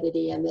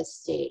comorbidity in this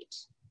state.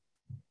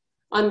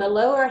 On the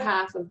lower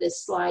half of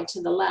this slide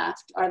to the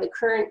left are the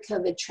current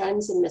COVID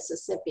trends in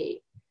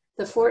Mississippi.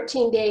 The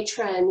 14-day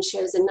trend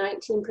shows a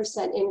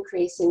 19%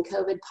 increase in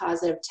COVID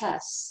positive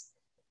tests,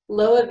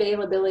 low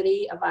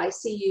availability of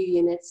ICU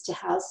units to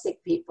house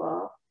sick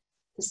people.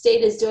 The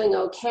state is doing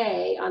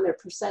okay on their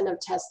percent of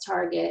test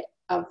target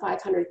of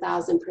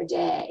 500,000 per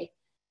day,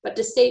 but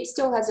the state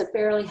still has a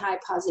fairly high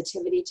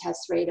positivity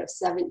test rate of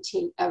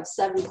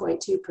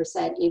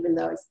 7.2%, even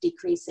though it's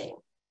decreasing.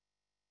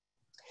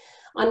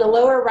 On the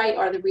lower right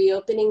are the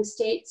reopening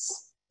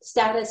states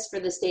status for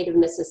the state of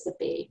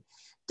Mississippi.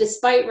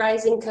 Despite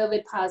rising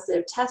COVID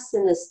positive tests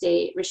in the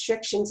state,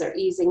 restrictions are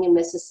easing in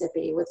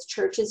Mississippi, with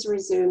churches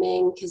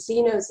resuming,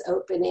 casinos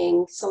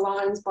opening,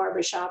 salons,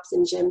 barbershops,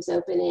 and gyms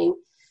opening,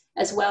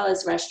 as well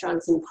as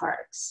restaurants and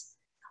parks.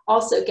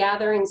 Also,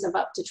 gatherings of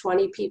up to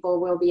 20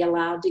 people will be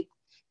allowed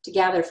to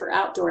gather for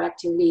outdoor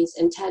activities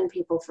and 10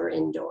 people for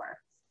indoor.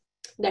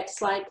 Next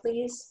slide,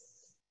 please.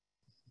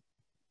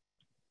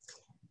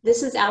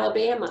 This is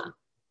Alabama.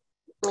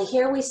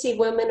 Here we see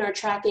women are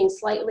tracking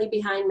slightly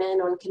behind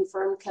men on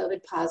confirmed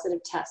COVID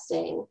positive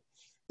testing.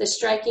 The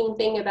striking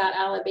thing about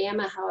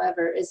Alabama,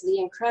 however, is the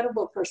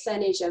incredible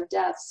percentage of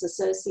deaths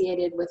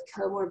associated with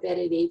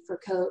comorbidity for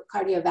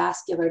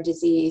cardiovascular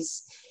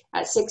disease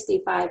at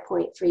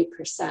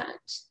 65.3%.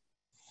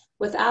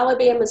 With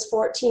Alabama's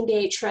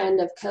 14-day trend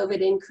of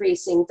COVID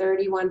increasing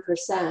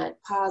 31%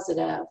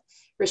 positive,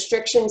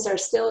 restrictions are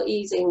still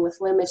easing with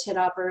limited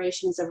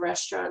operations of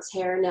restaurants,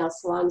 hair, nail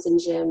salons, and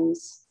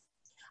gyms.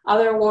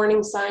 Other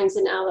warning signs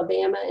in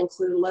Alabama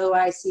include low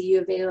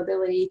ICU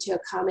availability to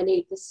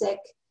accommodate the sick,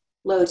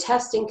 low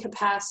testing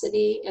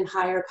capacity, and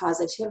higher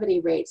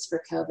positivity rates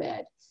for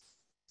COVID.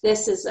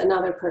 This is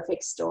another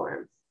perfect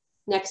storm.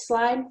 Next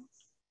slide.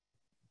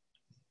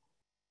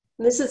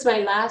 This is my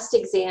last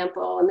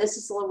example, and this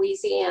is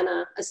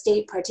Louisiana, a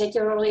state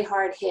particularly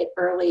hard hit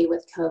early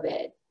with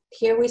COVID.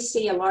 Here we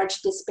see a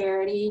large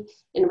disparity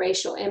in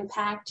racial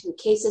impact.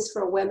 Cases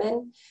for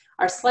women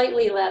are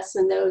slightly less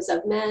than those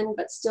of men,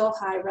 but still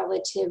high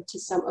relative to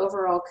some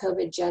overall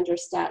COVID gender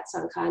stats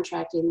on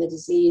contracting the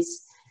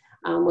disease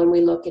when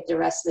we look at the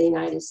rest of the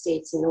United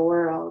States and the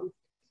world.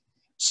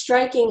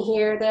 Striking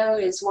here, though,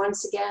 is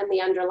once again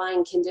the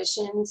underlying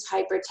conditions: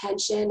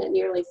 hypertension at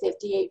nearly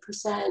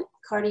 58%,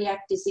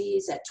 cardiac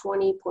disease at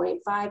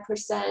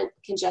 20.5%,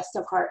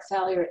 congestive heart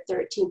failure at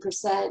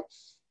 13%,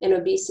 and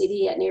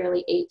obesity at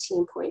nearly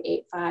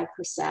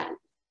 18.85%.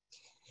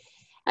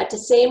 At the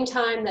same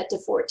time that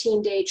the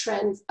 14-day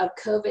trend of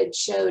COVID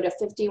showed a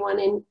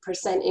 51%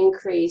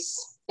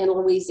 increase in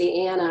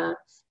Louisiana,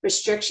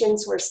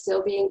 restrictions were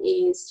still being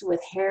eased, with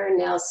hair and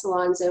nail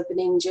salons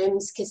opening,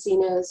 gyms,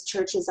 casinos,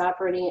 churches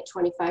operating at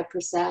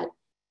 25%.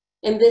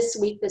 And this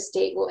week, the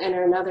state will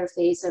enter another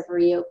phase of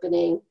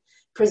reopening,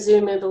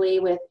 presumably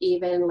with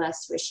even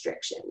less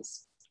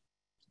restrictions.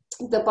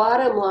 The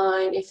bottom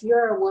line, if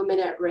you're a woman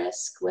at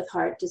risk with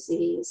heart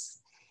disease,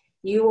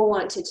 you will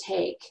want to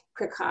take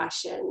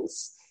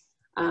precautions,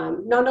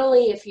 not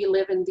only if you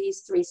live in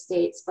these 3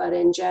 states, but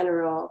in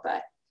general.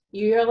 But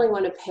you really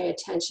want to pay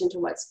attention to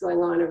what's going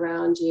on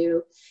around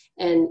you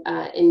and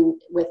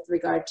with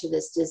regard to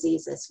this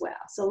disease as well.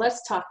 So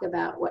let's talk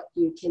about what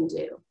you can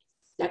do.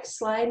 Next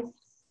slide.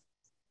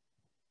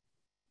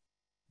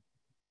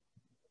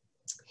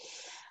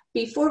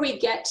 Before we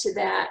get to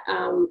that,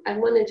 I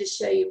wanted to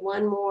show you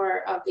one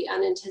more of the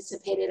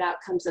unanticipated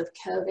outcomes of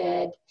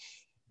COVID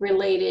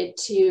related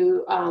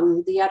to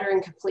the utter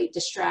and complete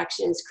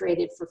distractions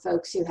created for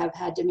folks who have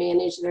had to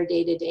manage their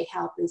day-to-day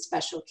health in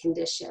special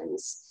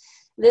conditions.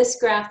 This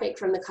graphic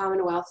from the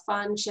Commonwealth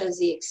Fund shows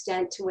the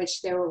extent to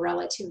which there were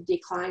relative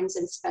declines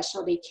in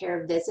specialty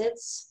care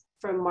visits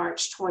from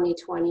March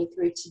 2020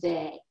 through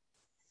today.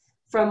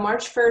 From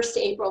March 1st to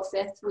April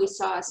 5th, we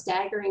saw a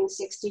staggering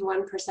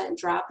 61%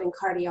 drop in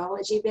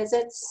cardiology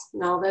visits.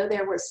 And although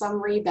there was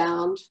some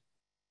rebound,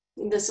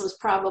 this was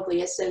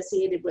probably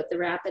associated with the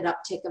rapid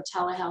uptick of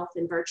telehealth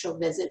and virtual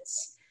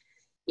visits.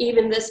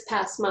 Even this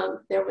past month,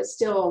 there was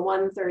still a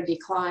 1/3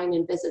 decline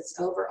in visits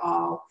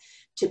overall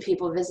to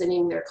people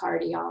visiting their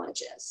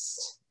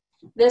cardiologist.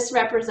 This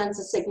represents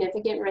a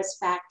significant risk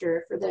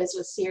factor for those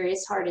with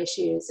serious heart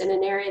issues in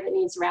an area that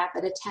needs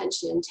rapid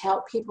attention to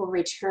help people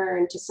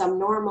return to some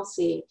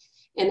normalcy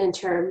in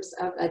terms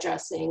of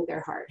addressing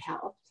their heart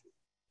health.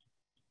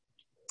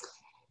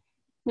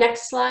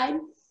 Next slide.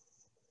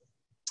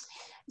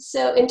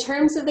 So in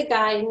terms of the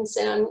guidance,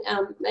 and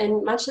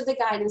much of the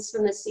guidance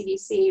from the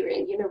CDC,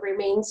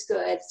 remains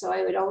good. So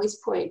I would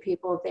always point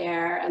people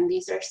there, and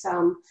these are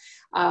some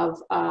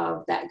of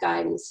that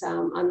guidance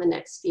on the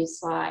next few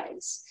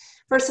slides.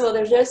 First of all,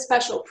 there's no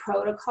special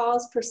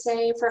protocols per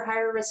se for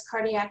higher risk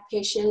cardiac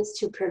patients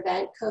to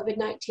prevent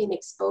COVID-19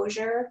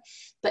 exposure,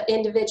 but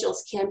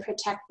individuals can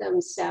protect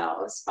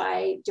themselves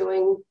by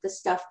doing the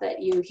stuff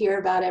that you hear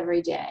about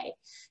every day.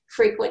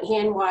 Frequent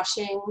hand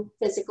washing,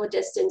 physical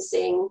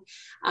distancing,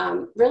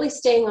 really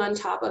staying on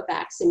top of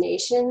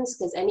vaccinations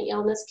because any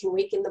illness can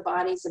weaken the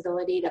body's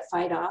ability to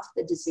fight off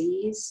the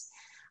disease.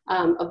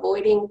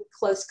 Avoiding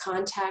close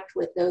contact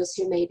with those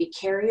who may be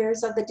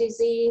carriers of the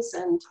disease.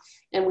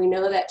 And we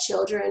know that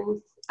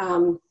children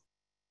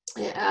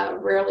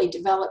rarely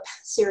develop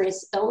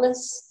serious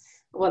illness.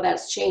 Well,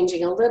 that's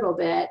changing a little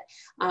bit,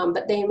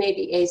 but they may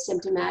be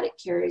asymptomatic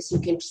carriers who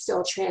can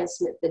still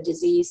transmit the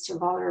disease to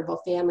vulnerable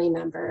family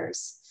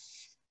members.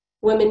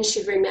 Women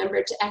should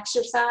remember to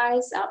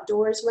exercise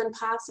outdoors when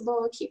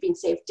possible, keeping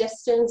safe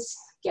distance,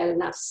 get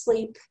enough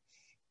sleep,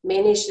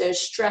 manage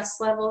those stress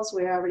levels.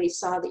 We already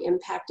saw the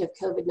impact of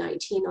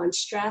COVID-19 on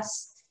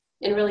stress,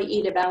 and really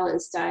eat a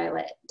balanced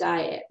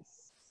diet.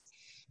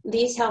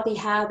 These healthy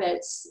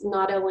habits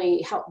not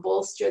only help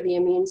bolster the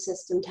immune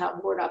system to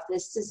help ward off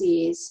this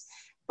disease,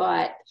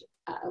 but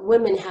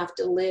women have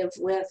to live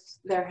with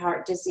their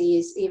heart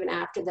disease even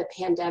after the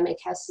pandemic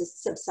has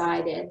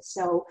subsided.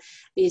 So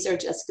these are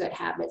just good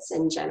habits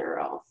in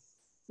general.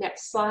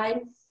 Next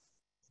slide.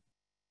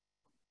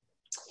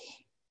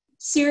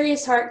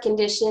 Serious heart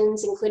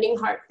conditions, including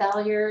heart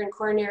failure and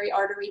coronary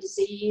artery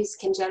disease,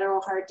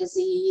 congenital heart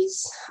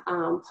disease,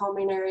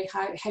 pulmonary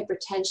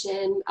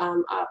hypertension,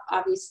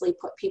 obviously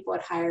put people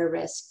at higher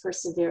risk for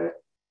severe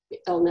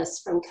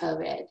illness from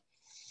COVID.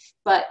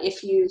 But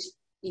if you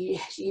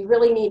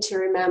really need to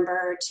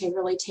remember to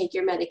really take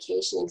your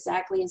medication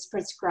exactly as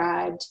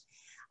prescribed.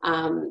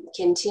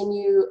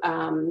 Continue,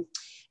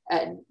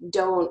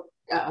 don't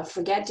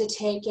forget to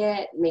take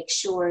it. Make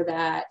sure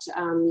that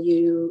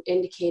you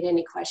indicate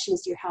any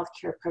questions to your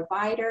healthcare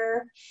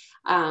provider.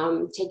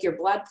 Take your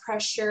blood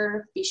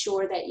pressure. Be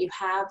sure that you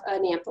have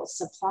an ample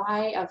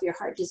supply of your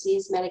heart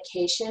disease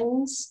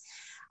medications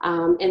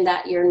and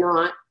that you're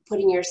not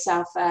putting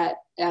yourself at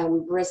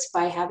risk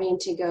by having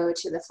to go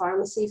to the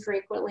pharmacy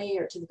frequently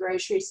or to the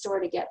grocery store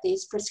to get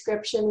these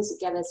prescriptions.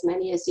 Get as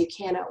many as you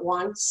can at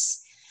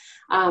once.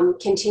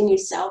 Continue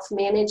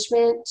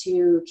self-management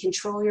to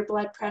control your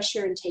blood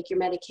pressure and take your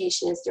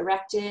medication as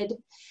directed.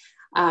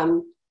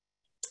 And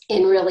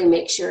really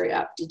make sure you're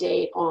up to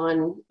date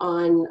on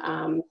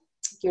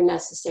your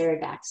necessary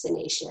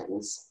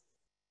vaccinations.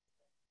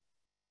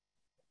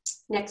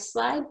 Next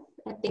slide.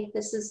 I think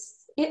this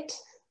is it.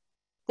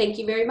 Thank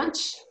you very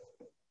much.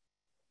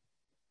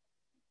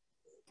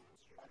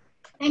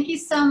 Thank you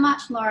so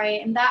much, Lori.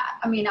 And that,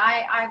 I mean,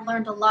 I've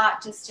learned a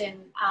lot just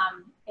in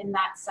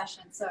that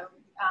session. So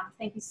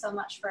thank you so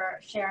much for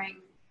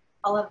sharing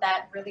all of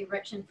that really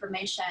rich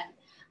information.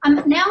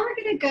 Now we're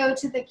going to go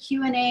to the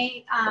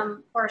Q&A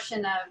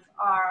portion of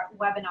our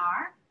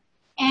webinar.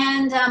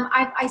 And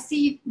I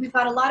see we've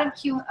got a lot of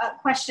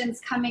questions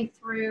coming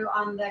through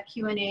on the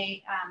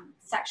Q&A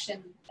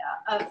section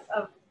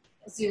of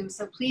Zoom.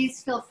 So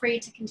please feel free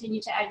to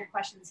continue to add your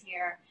questions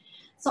here.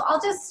 So I'll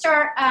just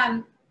start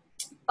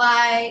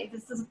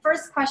this is the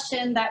first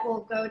question that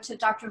will go to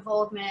Dr.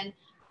 Volgman.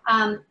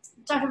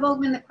 Dr.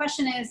 Volgman, the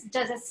question is,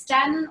 does a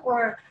statin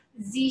or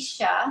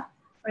Zetia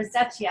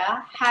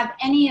have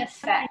any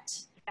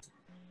effect?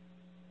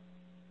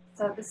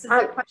 So this is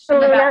a question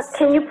about...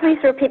 Can you please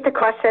repeat the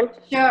question?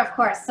 Sure, of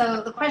course.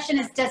 So the question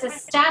is, does a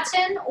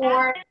statin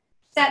or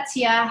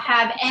Zetia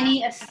have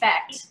any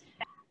effect?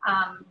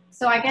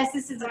 So I guess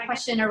this is a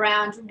question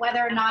around whether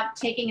or not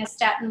taking a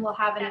statin will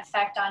have an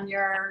effect on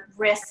your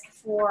risk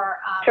for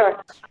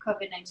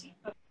COVID-19.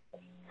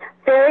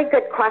 Very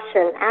good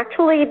question.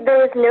 Actually,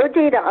 there is no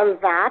data on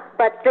that,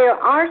 but there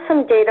are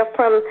some data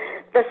from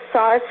the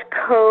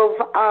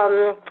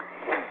SARS-CoV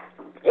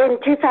in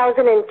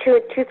 2002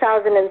 and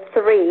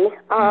 2003,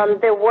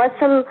 there was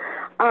some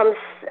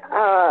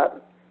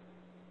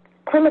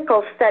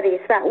clinical studies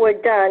that were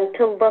done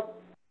to look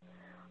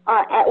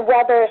at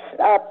whether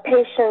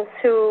patients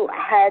who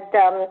had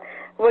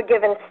were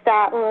given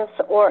statins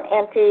or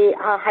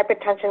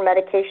anti-hypertension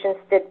medications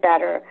did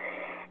better.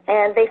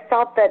 And they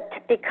felt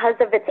that because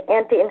of its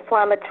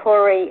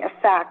anti-inflammatory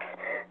effects,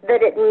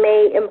 that it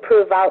may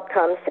improve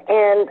outcomes.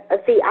 And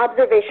the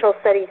observational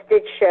studies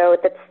did show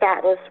that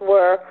statins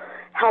were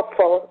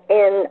helpful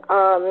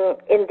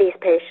in these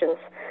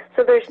patients.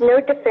 So there's no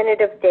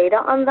definitive data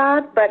on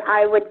that, but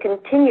I would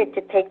continue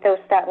to take those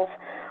statins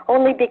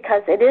only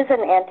because it is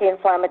an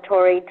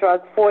anti-inflammatory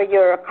drug for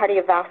your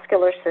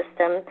cardiovascular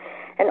system.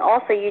 And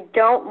also, you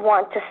don't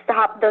want to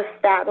stop those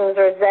statins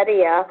or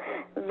Zetia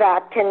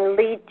that can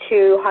lead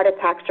to heart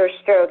attacks or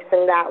strokes,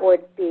 and that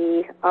would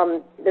be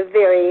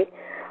very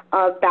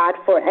bad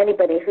for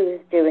anybody who's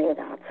doing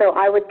that. So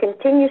I would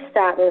continue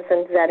statins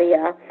and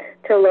Zetia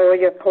to lower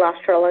your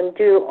cholesterol and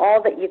do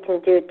all that you can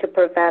do to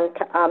prevent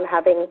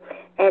having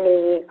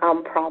any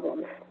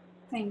problems.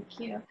 Thank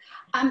you.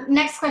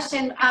 Next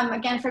question,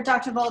 again for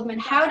Dr. Volgman.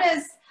 How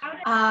does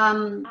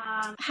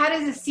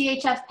a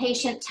CHF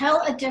patient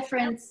tell a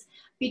difference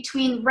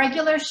between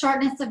regular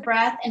shortness of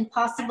breath and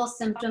possible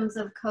symptoms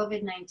of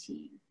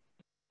COVID-19?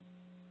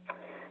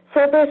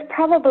 So there's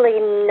probably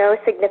no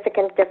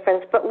significant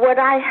difference, but what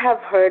I have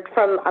heard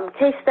from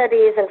case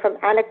studies and from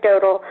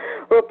anecdotal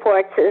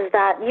reports is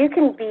that you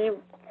can be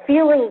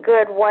feeling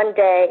good one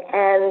day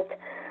and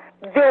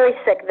very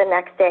sick the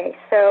next day.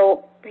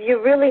 So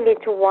you really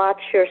need to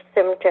watch your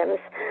symptoms.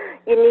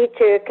 You need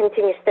to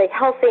continue to stay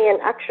healthy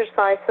and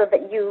exercise so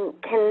that you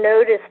can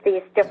notice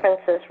these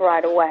differences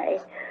right away.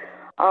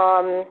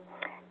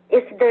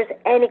 If there's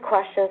any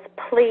questions,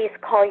 please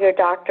call your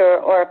doctor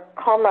or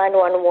call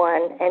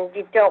 911, and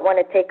you don't want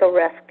to take a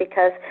risk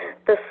because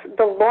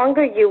the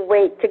longer you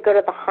wait to go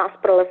to the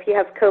hospital if you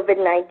have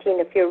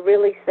COVID-19, if you're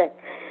really sick,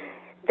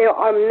 there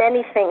are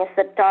many things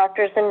that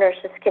doctors and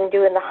nurses can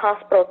do in the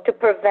hospital to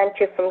prevent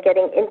you from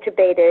getting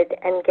intubated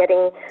and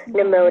getting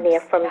pneumonia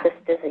from this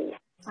disease.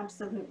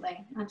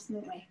 Absolutely,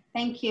 absolutely.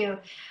 Thank you.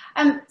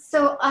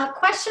 So a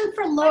question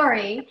for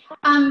Lori.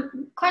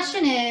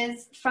 Question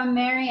is from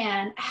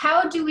Marianne.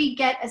 How do we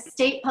get a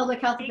state public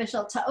health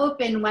official to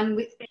open when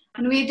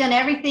we've done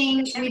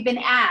everything we've been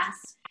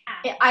asked?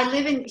 I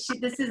live in,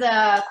 this is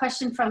a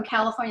question from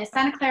California,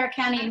 Santa Clara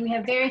County, and we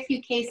have very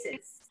few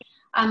cases.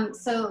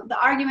 So the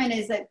argument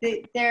is that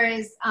there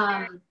is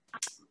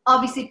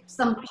obviously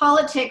some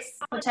politics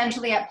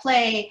potentially at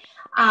play,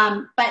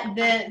 but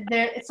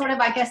it's sort of,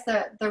 I guess,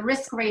 the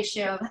risk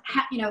ratio of,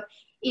 you know,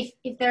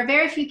 if there are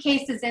very few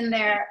cases in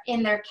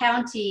their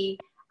county,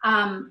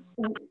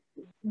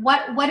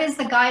 what is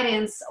the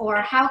guidance, or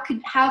how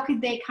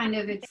could they kind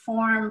of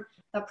inform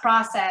the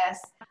process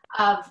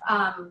of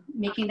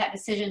making that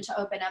decision to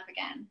open up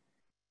again?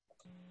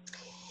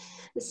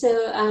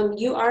 So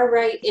you are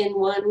right in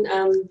one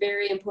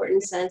very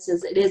important sense,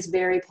 is it is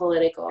very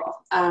political,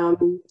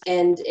 and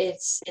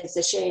it's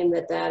a shame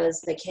that that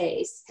is the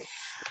case.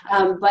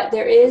 But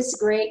there is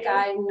great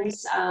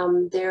guidance.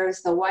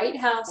 There's the White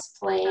House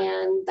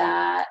plan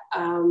that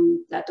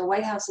the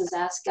White House has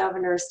asked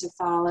governors to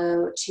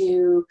follow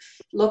to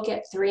look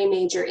at 3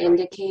 major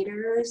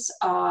indicators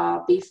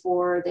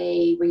before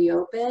they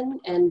reopen,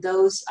 and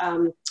those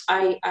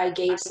I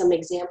gave some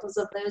examples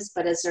of those,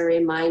 but as a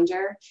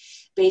reminder,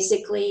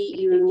 basically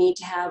you need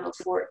to have a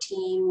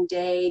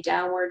 14-day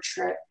downward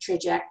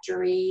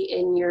trajectory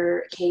in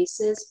your case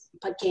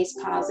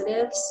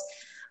positives.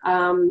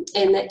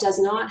 And that does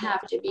not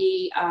have to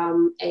be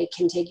a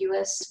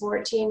contiguous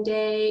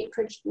 14-day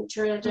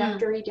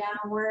trajectory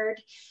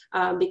downward,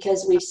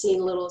 because we've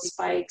seen little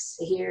spikes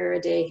here, a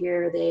day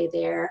here, a day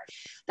there.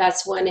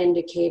 That's one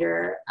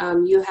indicator.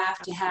 You have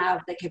to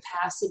have the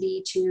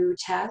capacity to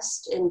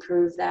test and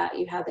prove that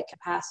you have the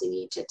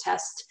capacity to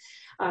test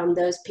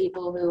those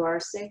people who are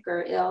sick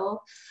or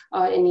ill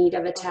in need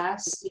of a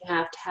test. You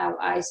have to have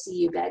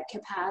ICU bed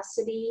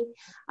capacity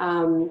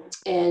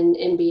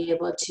and be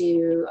able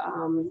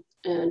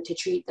to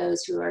treat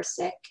those who are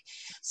sick.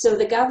 So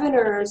the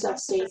governors of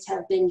states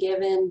have been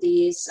given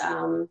these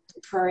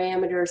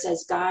parameters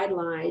as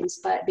guidelines,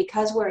 but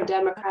because we're a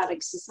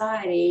democratic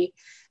society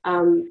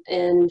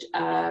and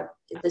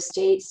the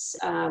states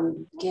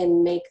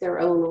can make their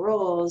own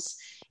rules,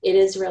 it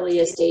is really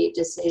a state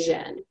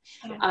decision.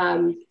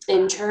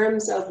 In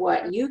terms of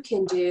what you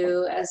can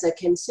do as a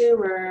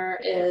consumer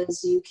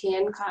is you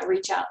can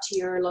reach out to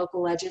your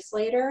local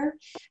legislator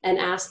and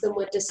ask them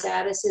what the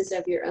status is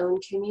of your own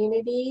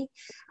community.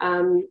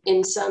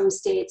 In some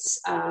states,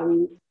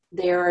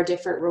 there are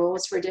different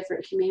rules for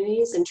different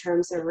communities in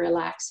terms of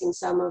relaxing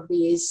some of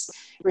these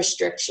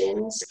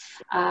restrictions.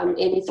 And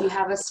if you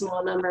have a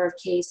small number of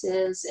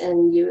cases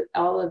and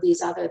all of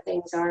these other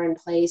things are in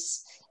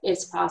place,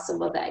 it's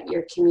possible that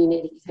your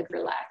community could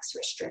relax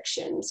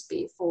restrictions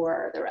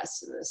before the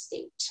rest of the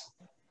state.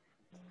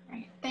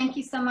 Great. Thank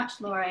you so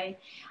much, Lori.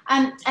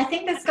 I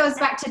think this goes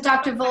back to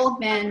Dr.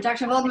 Volgman.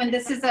 Dr. Volgman,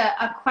 this is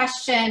a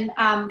question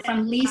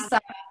from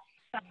Lisa.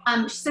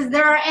 She says,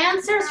 there are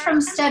answers from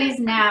studies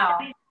now,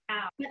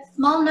 but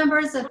small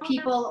numbers of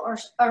people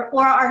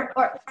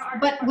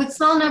but with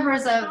small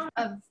numbers of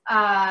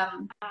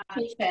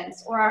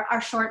patients or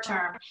are short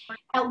term.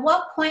 At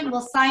what point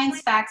will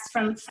science facts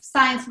from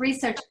science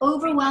research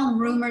overwhelm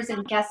rumors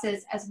and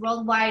guesses as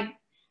worldwide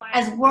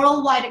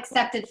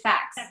accepted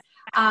facts,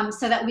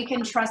 so that we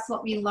can trust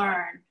what we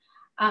learn?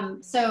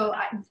 So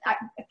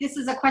this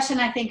is a question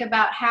I think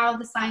about how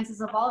the science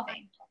is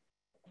evolving.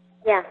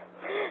 Yes.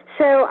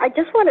 So I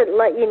just wanted to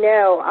let you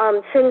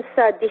know, since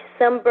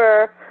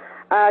December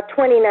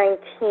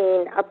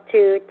 2019 up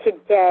to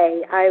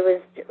today, I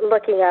was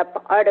looking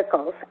up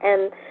articles,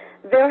 and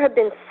there have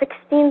been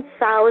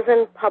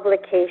 16,000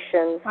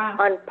 publications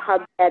on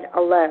PubMed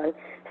alone.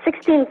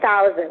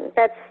 16,000.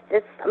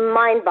 It's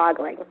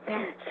mind-boggling.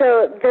 Yeah.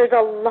 So there's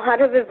a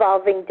lot of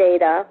evolving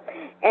data,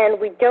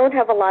 and we don't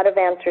have a lot of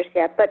answers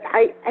yet, but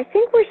I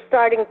think we're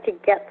starting to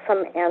get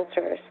some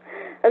answers.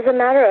 As a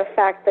matter of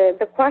fact,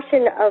 the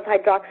question of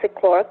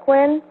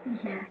hydroxychloroquine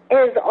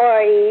is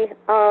already,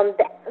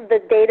 the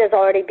data is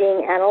already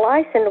being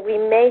analyzed, and we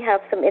may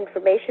have some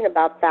information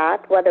about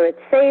that, whether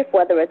it's safe,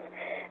 whether it's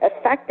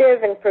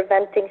effective in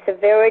preventing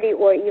severity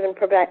or even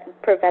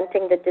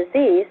preventing the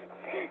disease,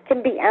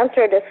 can be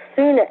answered as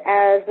soon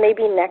as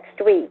maybe next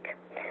week.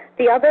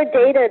 The other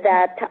data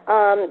that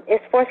is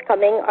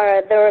forthcoming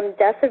are the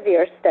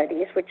remdesivir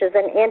studies, which is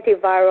an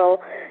antiviral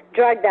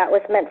drug that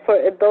was meant for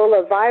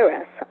Ebola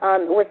virus.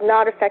 It was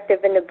not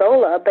effective in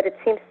Ebola, but it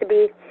seems to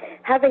be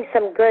having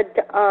some good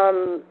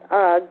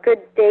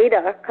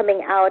data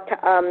coming out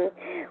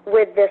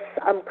with this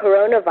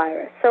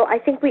coronavirus. So I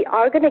think we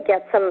are going to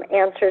get some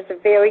answers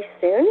very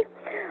soon.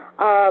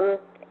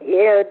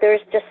 You know,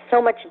 there's just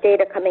so much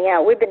data coming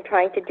out. We've been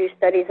trying to do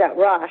studies at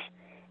Roche,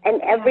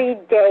 and every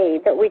day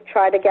that we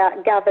try to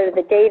gather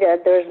the data,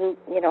 there's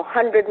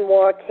 100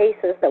 more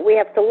cases that we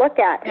have to look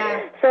at.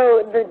 Yeah.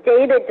 So the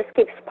data just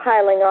keeps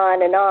piling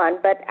on and on.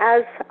 But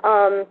as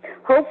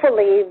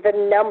hopefully the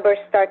numbers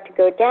start to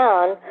go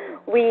down,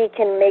 we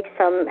can make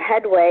some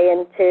headway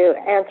into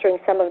answering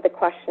some of the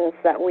questions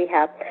that we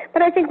have.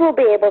 But I think we'll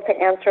be able to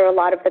answer a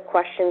lot of the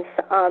questions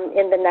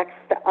in the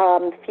next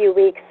few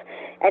weeks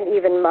and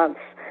even months.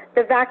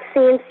 The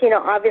vaccines,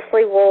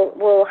 obviously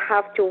we'll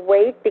have to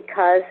wait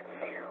because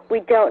we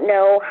don't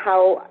know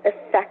how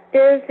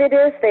effective it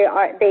is. They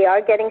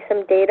are getting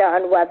some data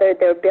on whether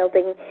they're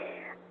building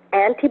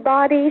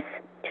antibodies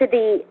to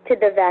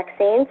the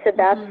vaccine, so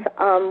that's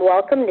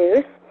welcome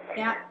news.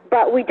 Yeah.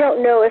 But we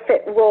don't know if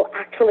it will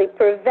actually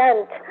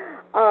prevent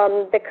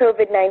the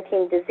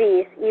COVID-19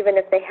 disease, even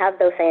if they have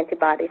those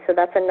antibodies. So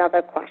that's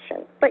another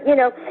question. But,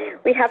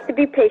 we have to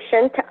be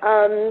patient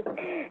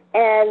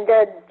and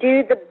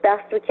do the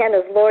best we can.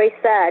 As Lori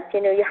said,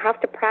 you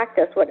have to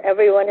practice what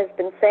everyone has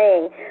been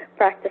saying,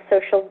 practice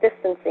social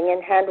distancing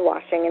and hand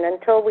washing. And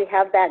until we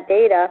have that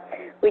data,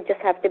 we just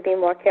have to be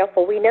more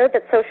careful. We know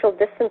that social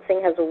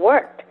distancing has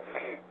worked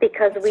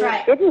because we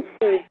didn't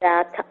see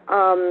that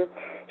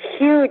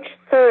huge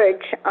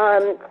surge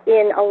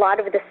in a lot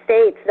of the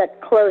states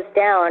that closed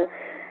down.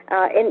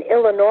 In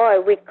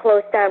Illinois, we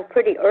closed down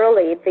pretty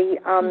early.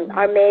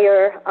 Our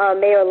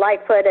Mayor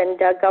Lightfoot and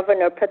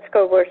Governor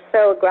Pritzker were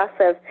so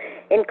aggressive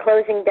in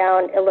closing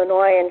down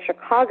Illinois and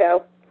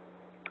Chicago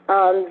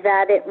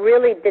that it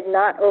really did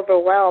not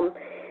overwhelm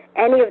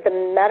any of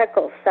the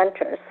medical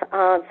centers.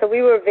 So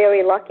we were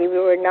very lucky. We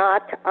were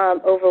not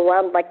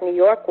overwhelmed like New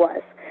York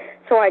was.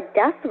 So our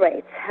death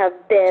rates have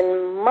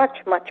been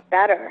much, much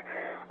better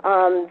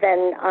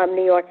than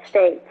New York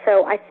State.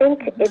 So I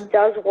think it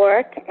does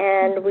work,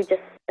 and we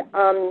just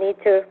need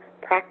to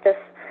practice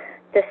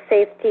the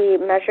safety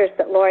measures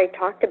that Lori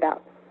talked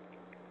about.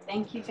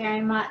 Thank you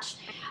very much.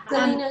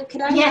 Selena,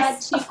 could I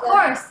add to of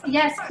course.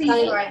 Yes, please,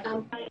 Lori.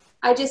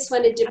 I just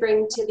wanted to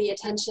bring to the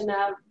attention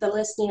of the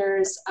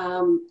listeners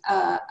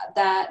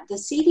that the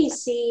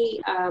CDC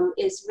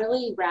is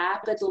really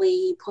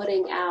rapidly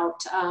putting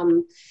out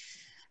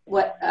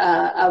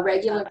a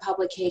regular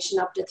publication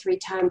up to 3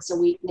 times a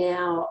week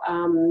now,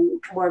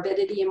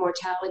 Morbidity and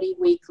Mortality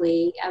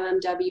Weekly,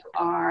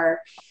 MMWR,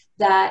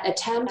 that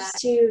attempts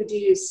to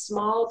do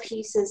small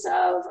pieces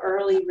of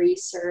early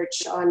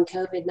research on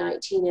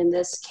COVID-19 in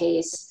this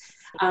case,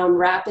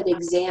 rapid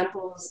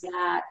examples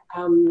that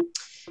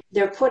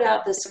they're put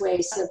out this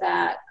way so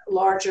that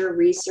larger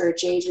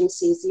research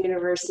agencies,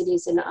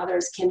 universities, and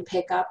others can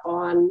pick up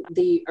on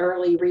the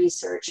early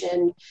research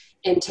and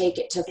take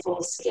it to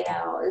full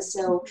scale. And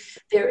so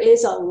there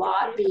is a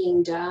lot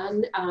being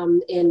done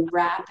in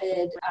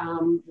rapid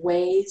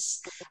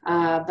ways,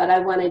 but I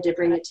wanted to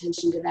bring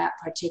attention to that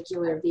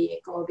particular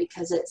vehicle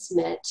because it's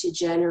meant to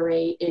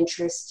generate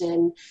interest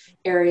in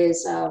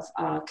areas of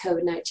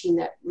COVID-19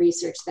 that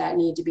research that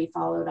need to be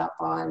followed up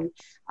on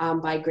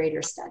by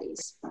greater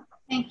studies.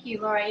 Thank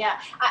you, Lori. Yeah,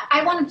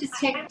 I want to just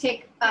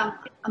take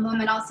a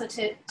moment also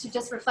to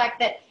just reflect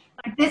that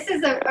this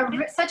is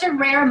such a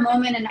rare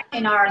moment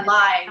in our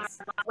lives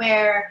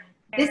where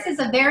this is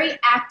a very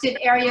active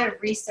area of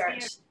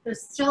research.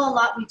 There's still a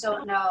lot we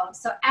don't know.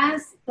 So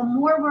as the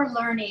more we're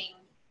learning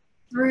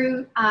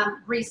through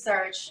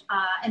research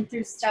and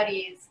through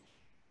studies,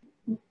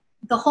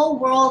 the whole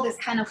world is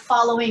kind of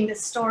following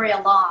this story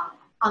along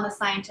on the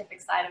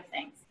scientific side of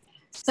things.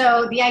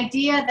 So the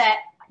idea that,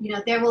 you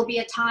know, there will be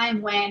a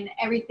time when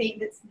everything,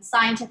 the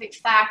scientific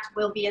fact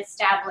will be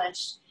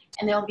established,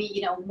 and there'll be,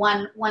 you know,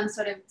 one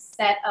sort of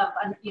set of,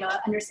 you know,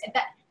 understand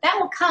that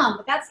will come,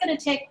 but that's going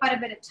to take quite a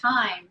bit of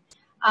time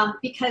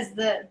because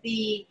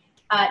the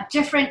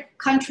different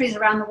countries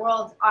around the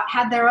world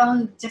have their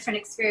own different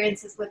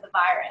experiences with the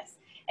virus,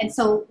 and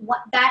so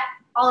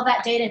all of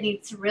that data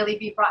needs to really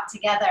be brought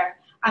together.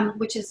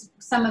 Which is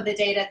some of the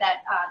data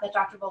that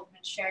Dr.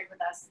 Volgman shared with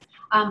us.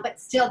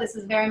 But still, this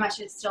is very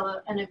much still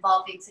an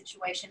evolving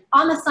situation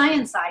on the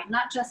science side,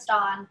 not just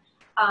on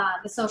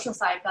the social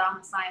side, but on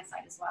the science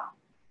side as well.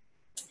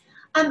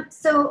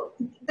 So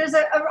there's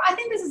I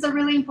think this is a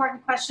really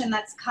important question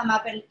that's come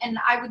up, and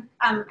I would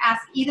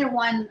ask either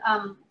one,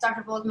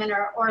 Dr. Volgman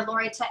or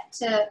Lori,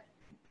 to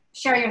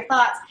share your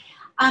thoughts.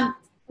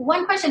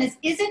 One question is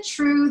it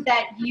true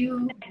that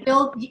you're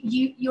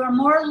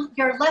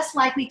less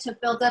likely to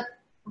build up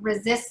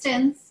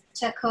resistance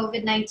to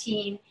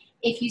COVID-19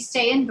 if you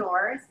stay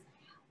indoors?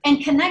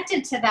 And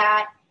connected to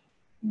that,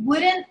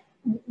 would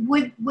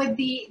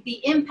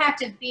the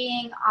impact of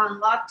being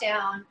on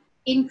lockdown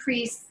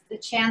increase the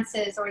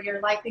chances or your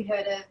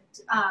likelihood of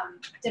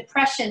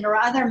depression or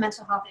other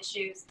mental health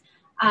issues,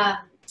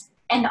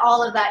 and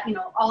all of that, you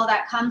know, all of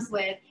that comes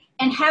with?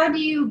 And how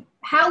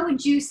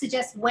would you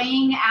suggest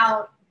weighing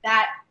out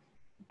that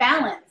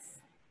balance?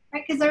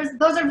 Right, because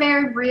those are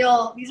very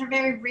real. These are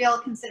very real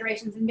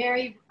considerations and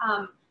very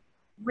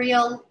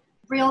real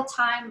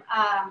time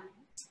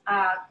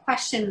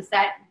questions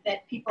that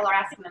people are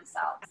asking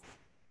themselves.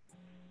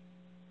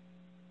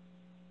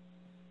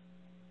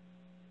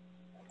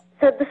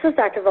 So this is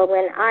Dr.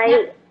 Volgman.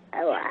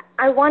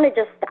 I want to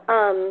just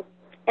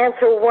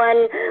answer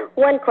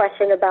one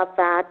question about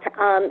that.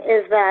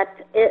 Is that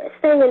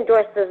staying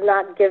indoors does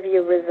not give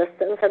you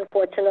resistance,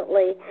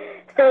 unfortunately.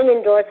 Staying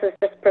indoors is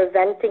just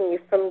preventing you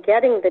from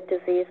getting the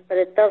disease, but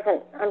it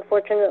doesn't,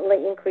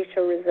 unfortunately, increase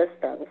your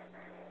resistance.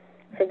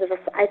 So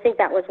I think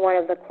that was one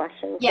of the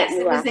questions. Yes,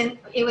 it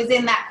was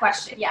in that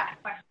question. Yeah.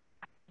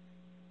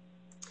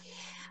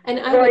 And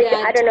Lori,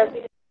 I don't know if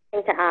you have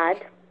anything to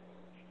add.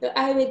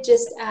 I would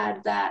just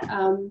add that,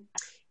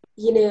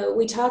 you know,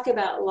 we talk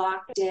about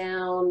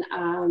lockdown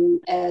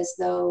as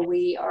though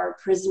we are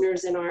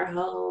prisoners in our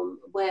home,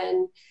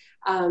 when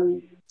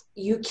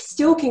you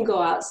still can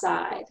go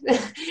outside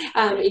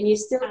and you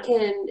still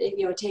can,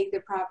 you know, take the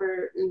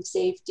proper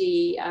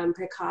safety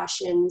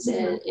precautions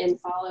and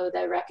follow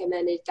the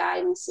recommended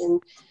guidance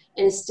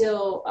and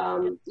still,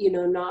 you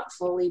know, not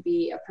fully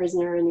be a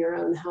prisoner in your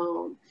own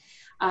home.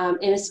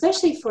 And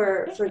especially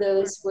for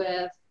those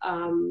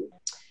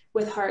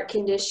with heart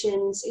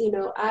conditions, you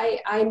know,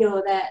 I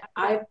know that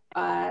I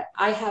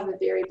have a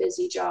very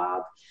busy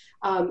job,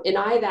 and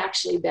I've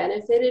actually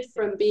benefited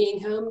from being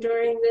home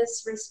during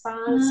this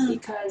response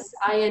because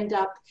I end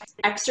up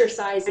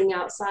exercising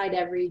outside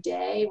every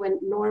day when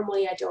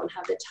normally I don't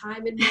have the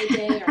time in my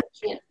day, or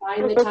I can't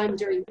find the time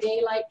during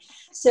daylight.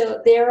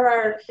 So there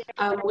are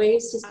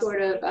ways to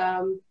sort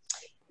of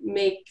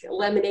make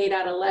lemonade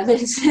out of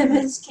lemons in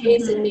this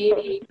case, and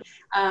maybe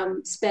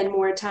spend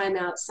more time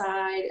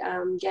outside,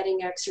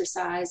 getting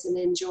exercise and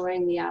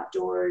enjoying the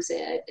outdoors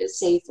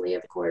safely,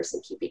 of course,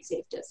 and keeping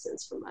safe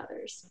distance from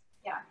others.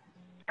 Yeah.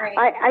 Right.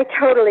 I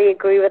totally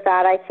agree with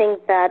that. I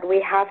think that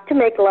we have to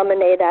make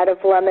lemonade out of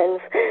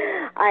lemons.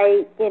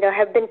 I, you know,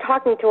 have been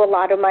talking to a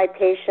lot of my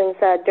patients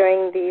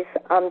during these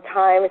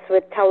times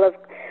with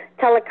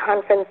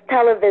teleconference,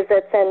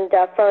 televisits, and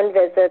phone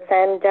visits,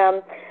 and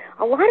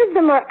a lot of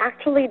them are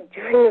actually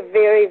doing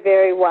very,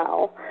 very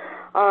well.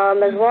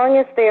 As long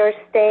as they are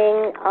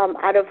staying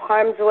out of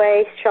harm's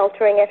way,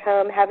 sheltering at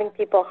home, having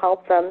people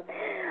help them.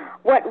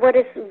 What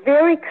is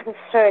very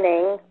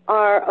concerning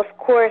are, of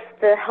course,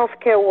 the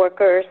healthcare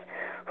workers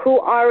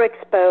who are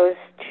exposed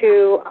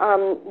to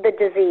the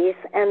disease,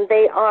 and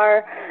they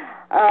are,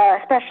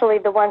 especially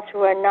the ones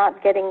who are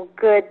not getting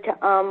good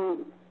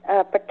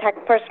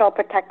personal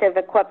protective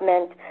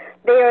equipment.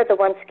 They are the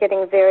ones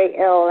getting very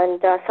ill,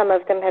 and some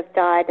of them have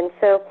died. And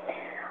so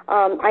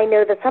I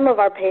know that some of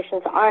our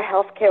patients are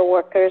healthcare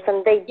workers,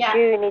 and they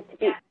do need to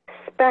be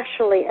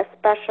especially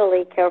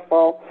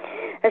careful,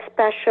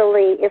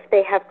 especially if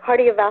they have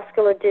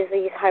cardiovascular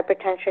disease,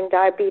 hypertension,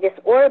 diabetes,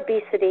 or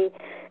obesity.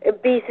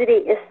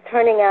 Obesity is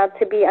turning out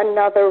to be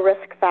another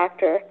risk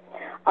factor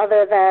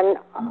other than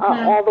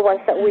all the ones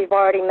that we've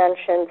already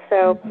mentioned.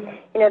 So,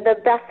 you know, the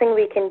best thing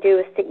we can do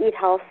is to eat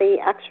healthy,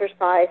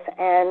 exercise,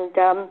 and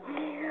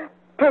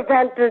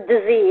prevent the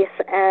disease.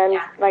 And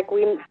like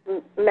we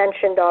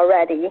mentioned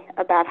already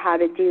about how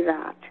to do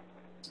that.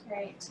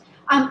 Great.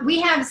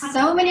 We have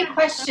so many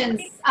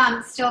questions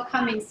still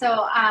coming,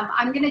 so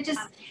I'm going to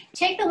just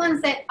take the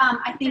ones that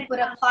I think would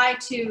apply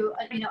to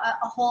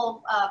a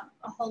whole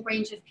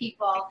range of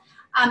people.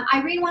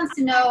 Irene wants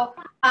to know,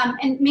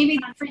 and maybe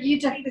for you,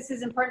 this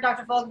is important,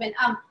 Dr. Volgman.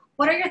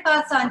 What are your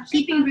thoughts on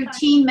keeping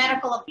routine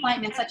medical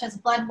appointments such as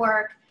blood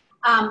work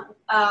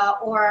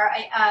or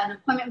an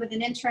appointment with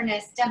an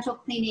internist, dental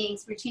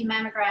cleanings, routine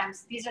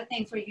mammograms? These are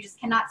things where you just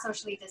cannot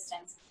socially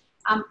distance.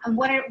 And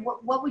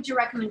what would your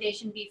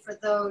recommendation be for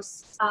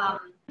those,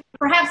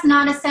 perhaps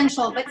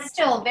non-essential, but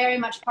still very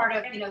much part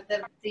of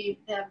the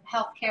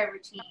healthcare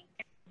routine?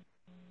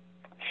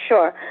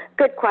 Sure.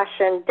 Good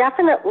question.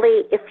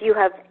 Definitely, if you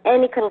have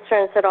any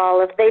concerns at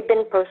all, if they've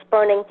been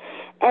postponing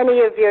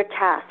any of your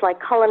tests, like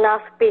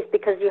colonoscopies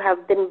because you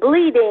have been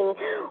bleeding,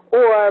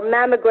 or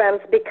mammograms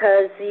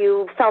because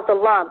you felt a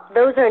lump,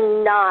 those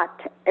are not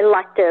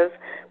elective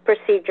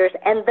procedures,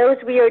 and those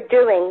we are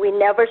doing. We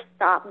never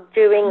stopped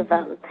doing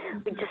them.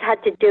 We just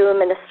had to do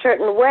them in a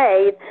certain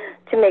way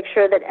to make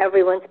sure that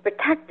everyone's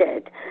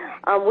protected.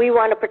 We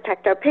want to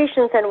protect our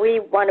patients, and we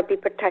want to be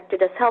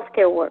protected as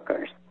healthcare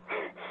workers.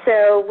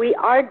 So we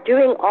are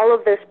doing all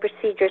of those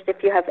procedures.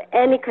 If you have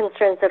any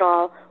concerns at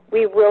all,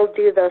 we will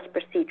do those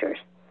procedures.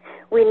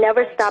 We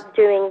never stop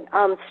doing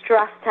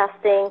stress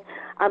testing.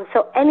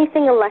 So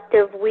anything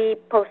elective, we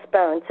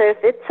postpone. So if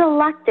it's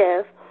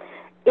elective,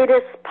 it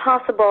is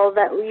possible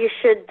that you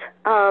should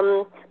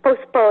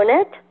postpone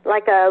it,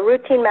 like a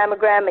routine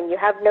mammogram, and you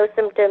have no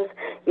symptoms,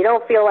 you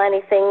don't feel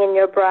anything in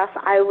your breath,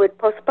 I would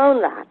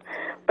postpone that.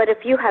 But if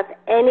you have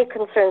any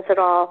concerns at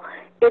all,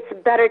 it's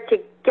better to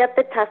get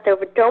the test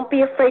over. Don't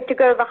be afraid to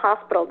go to the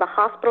hospital. The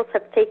hospitals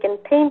have taken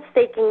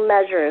painstaking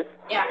measures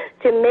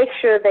to make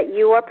sure that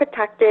you are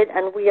protected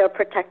and we are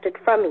protected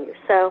from you.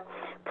 So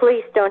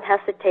please don't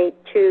hesitate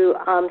to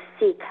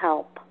seek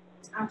help.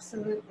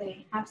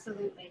 Absolutely,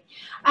 absolutely.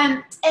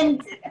 And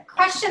a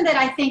question that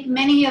I think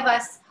many of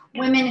us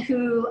women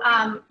who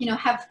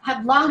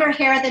have longer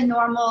hair than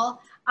normal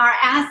are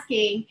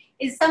asking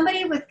is,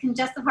 somebody with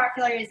congestive heart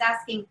failure is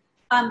asking,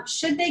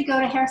 should they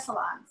go to hair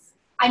salons?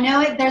 I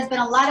know there's been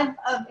a lot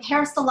of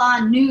hair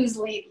salon news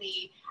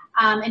lately,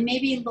 and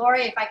maybe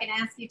Lori, if I can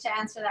ask you to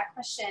answer that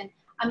question,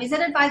 is it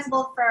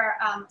advisable for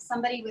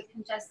somebody with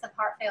congestive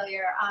heart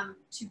failure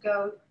to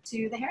go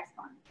to the hair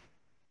salon?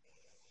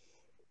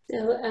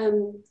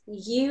 So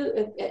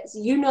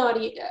you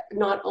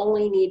not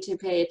only need to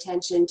pay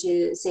attention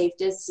to safe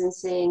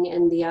distancing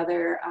and the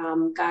other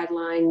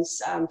guidelines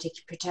to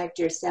protect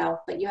yourself,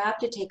 but you have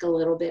to take a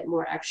little bit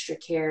more extra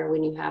care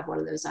when you have one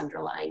of those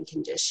underlying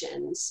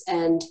conditions.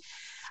 And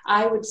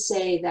I would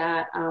say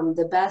that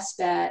the best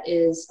bet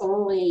is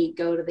only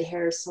go to the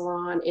hair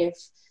salon if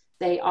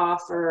they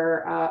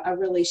offer a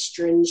really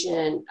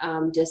stringent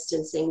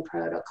distancing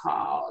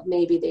protocol.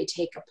 Maybe they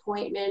take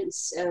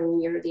appointments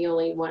and you're the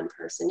only one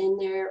person in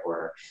there,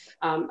 or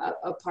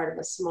a part of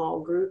a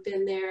small group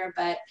in there.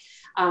 But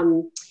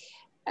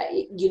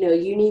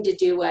you need to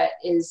do what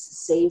is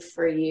safe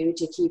for you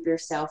to keep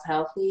yourself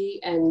healthy.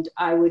 And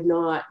I would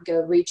not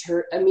go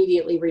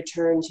immediately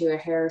return to a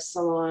hair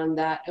salon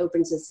that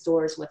opens its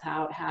doors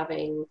without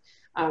having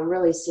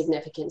really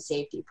significant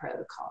safety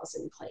protocols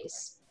in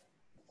place.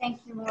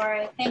 Thank you,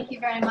 Lori. Thank you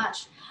very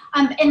much.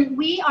 And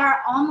we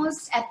are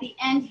almost at the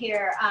end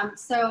here.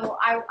 So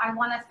I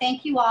want to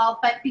thank you all.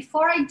 But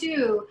before I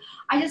do,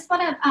 I just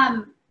want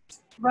to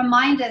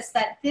remind us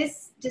that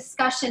this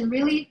discussion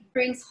really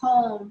brings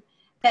home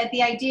that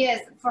the idea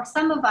is, for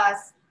some of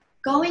us,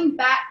 going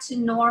back to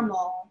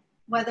normal,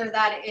 whether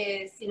that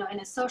is in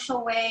a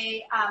social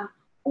way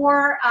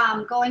or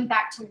going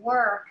back to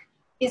work,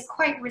 is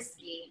quite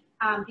risky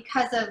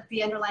because of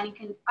the underlying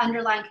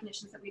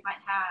conditions that we might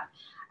have.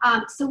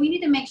 So we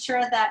need to make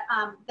sure that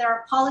there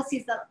are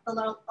policies that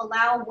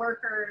allow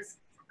workers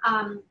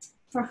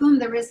for whom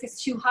the risk is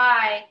too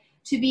high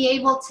to be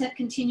able to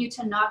continue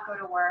to not go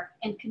to work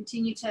and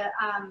continue to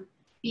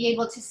be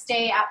able to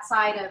stay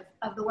outside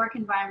of the work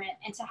environment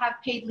and to have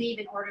paid leave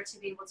in order to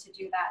be able to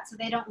do that, so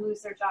they don't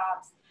lose their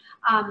jobs.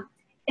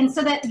 And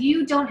so that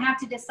you don't have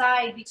to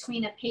decide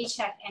between a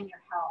paycheck and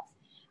your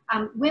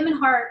health. Women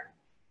Heart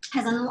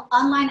has an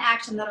online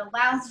action that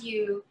allows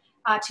you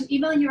to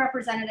email your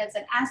representatives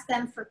and ask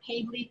them for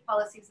paid leave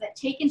policies that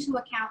take into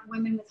account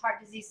women with heart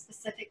disease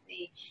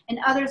specifically and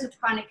others with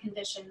chronic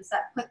conditions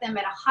that put them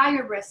at a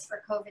higher risk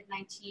for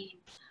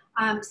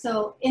COVID-19.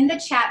 So in the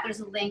chat, there's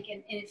a link,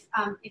 and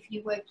if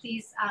you would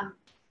please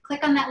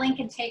click on that link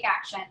and take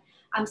action.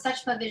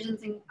 Such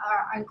provisions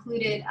are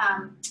included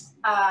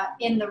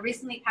in the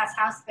recently passed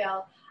House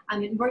bill.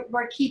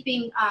 We're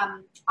keeping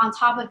on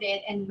top of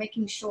it and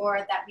making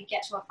sure that we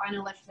get to a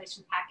final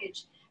legislation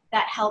package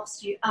that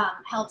helps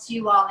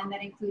you all and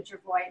that includes your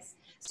voice.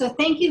 So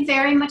thank you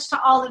very much to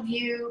all of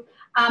you.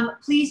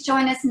 Please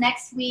join us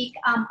next week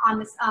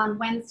on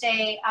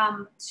Wednesday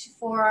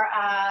for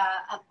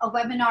a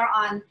webinar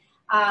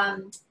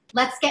on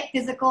let's get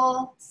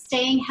physical,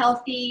 staying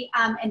healthy,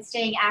 and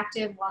staying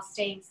active while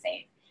staying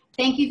safe.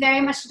 Thank you very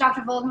much to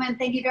Dr. Volgman.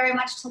 Thank you very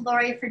much to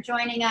Lori for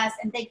joining us.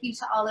 And thank you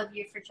to all of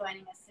you for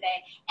joining us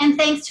today. And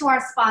thanks to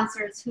our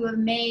sponsors who have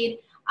made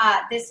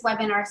this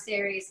webinar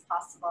series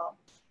possible.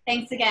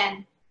 Thanks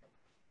again.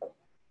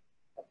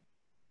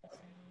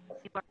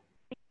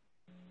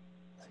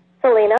 Selena?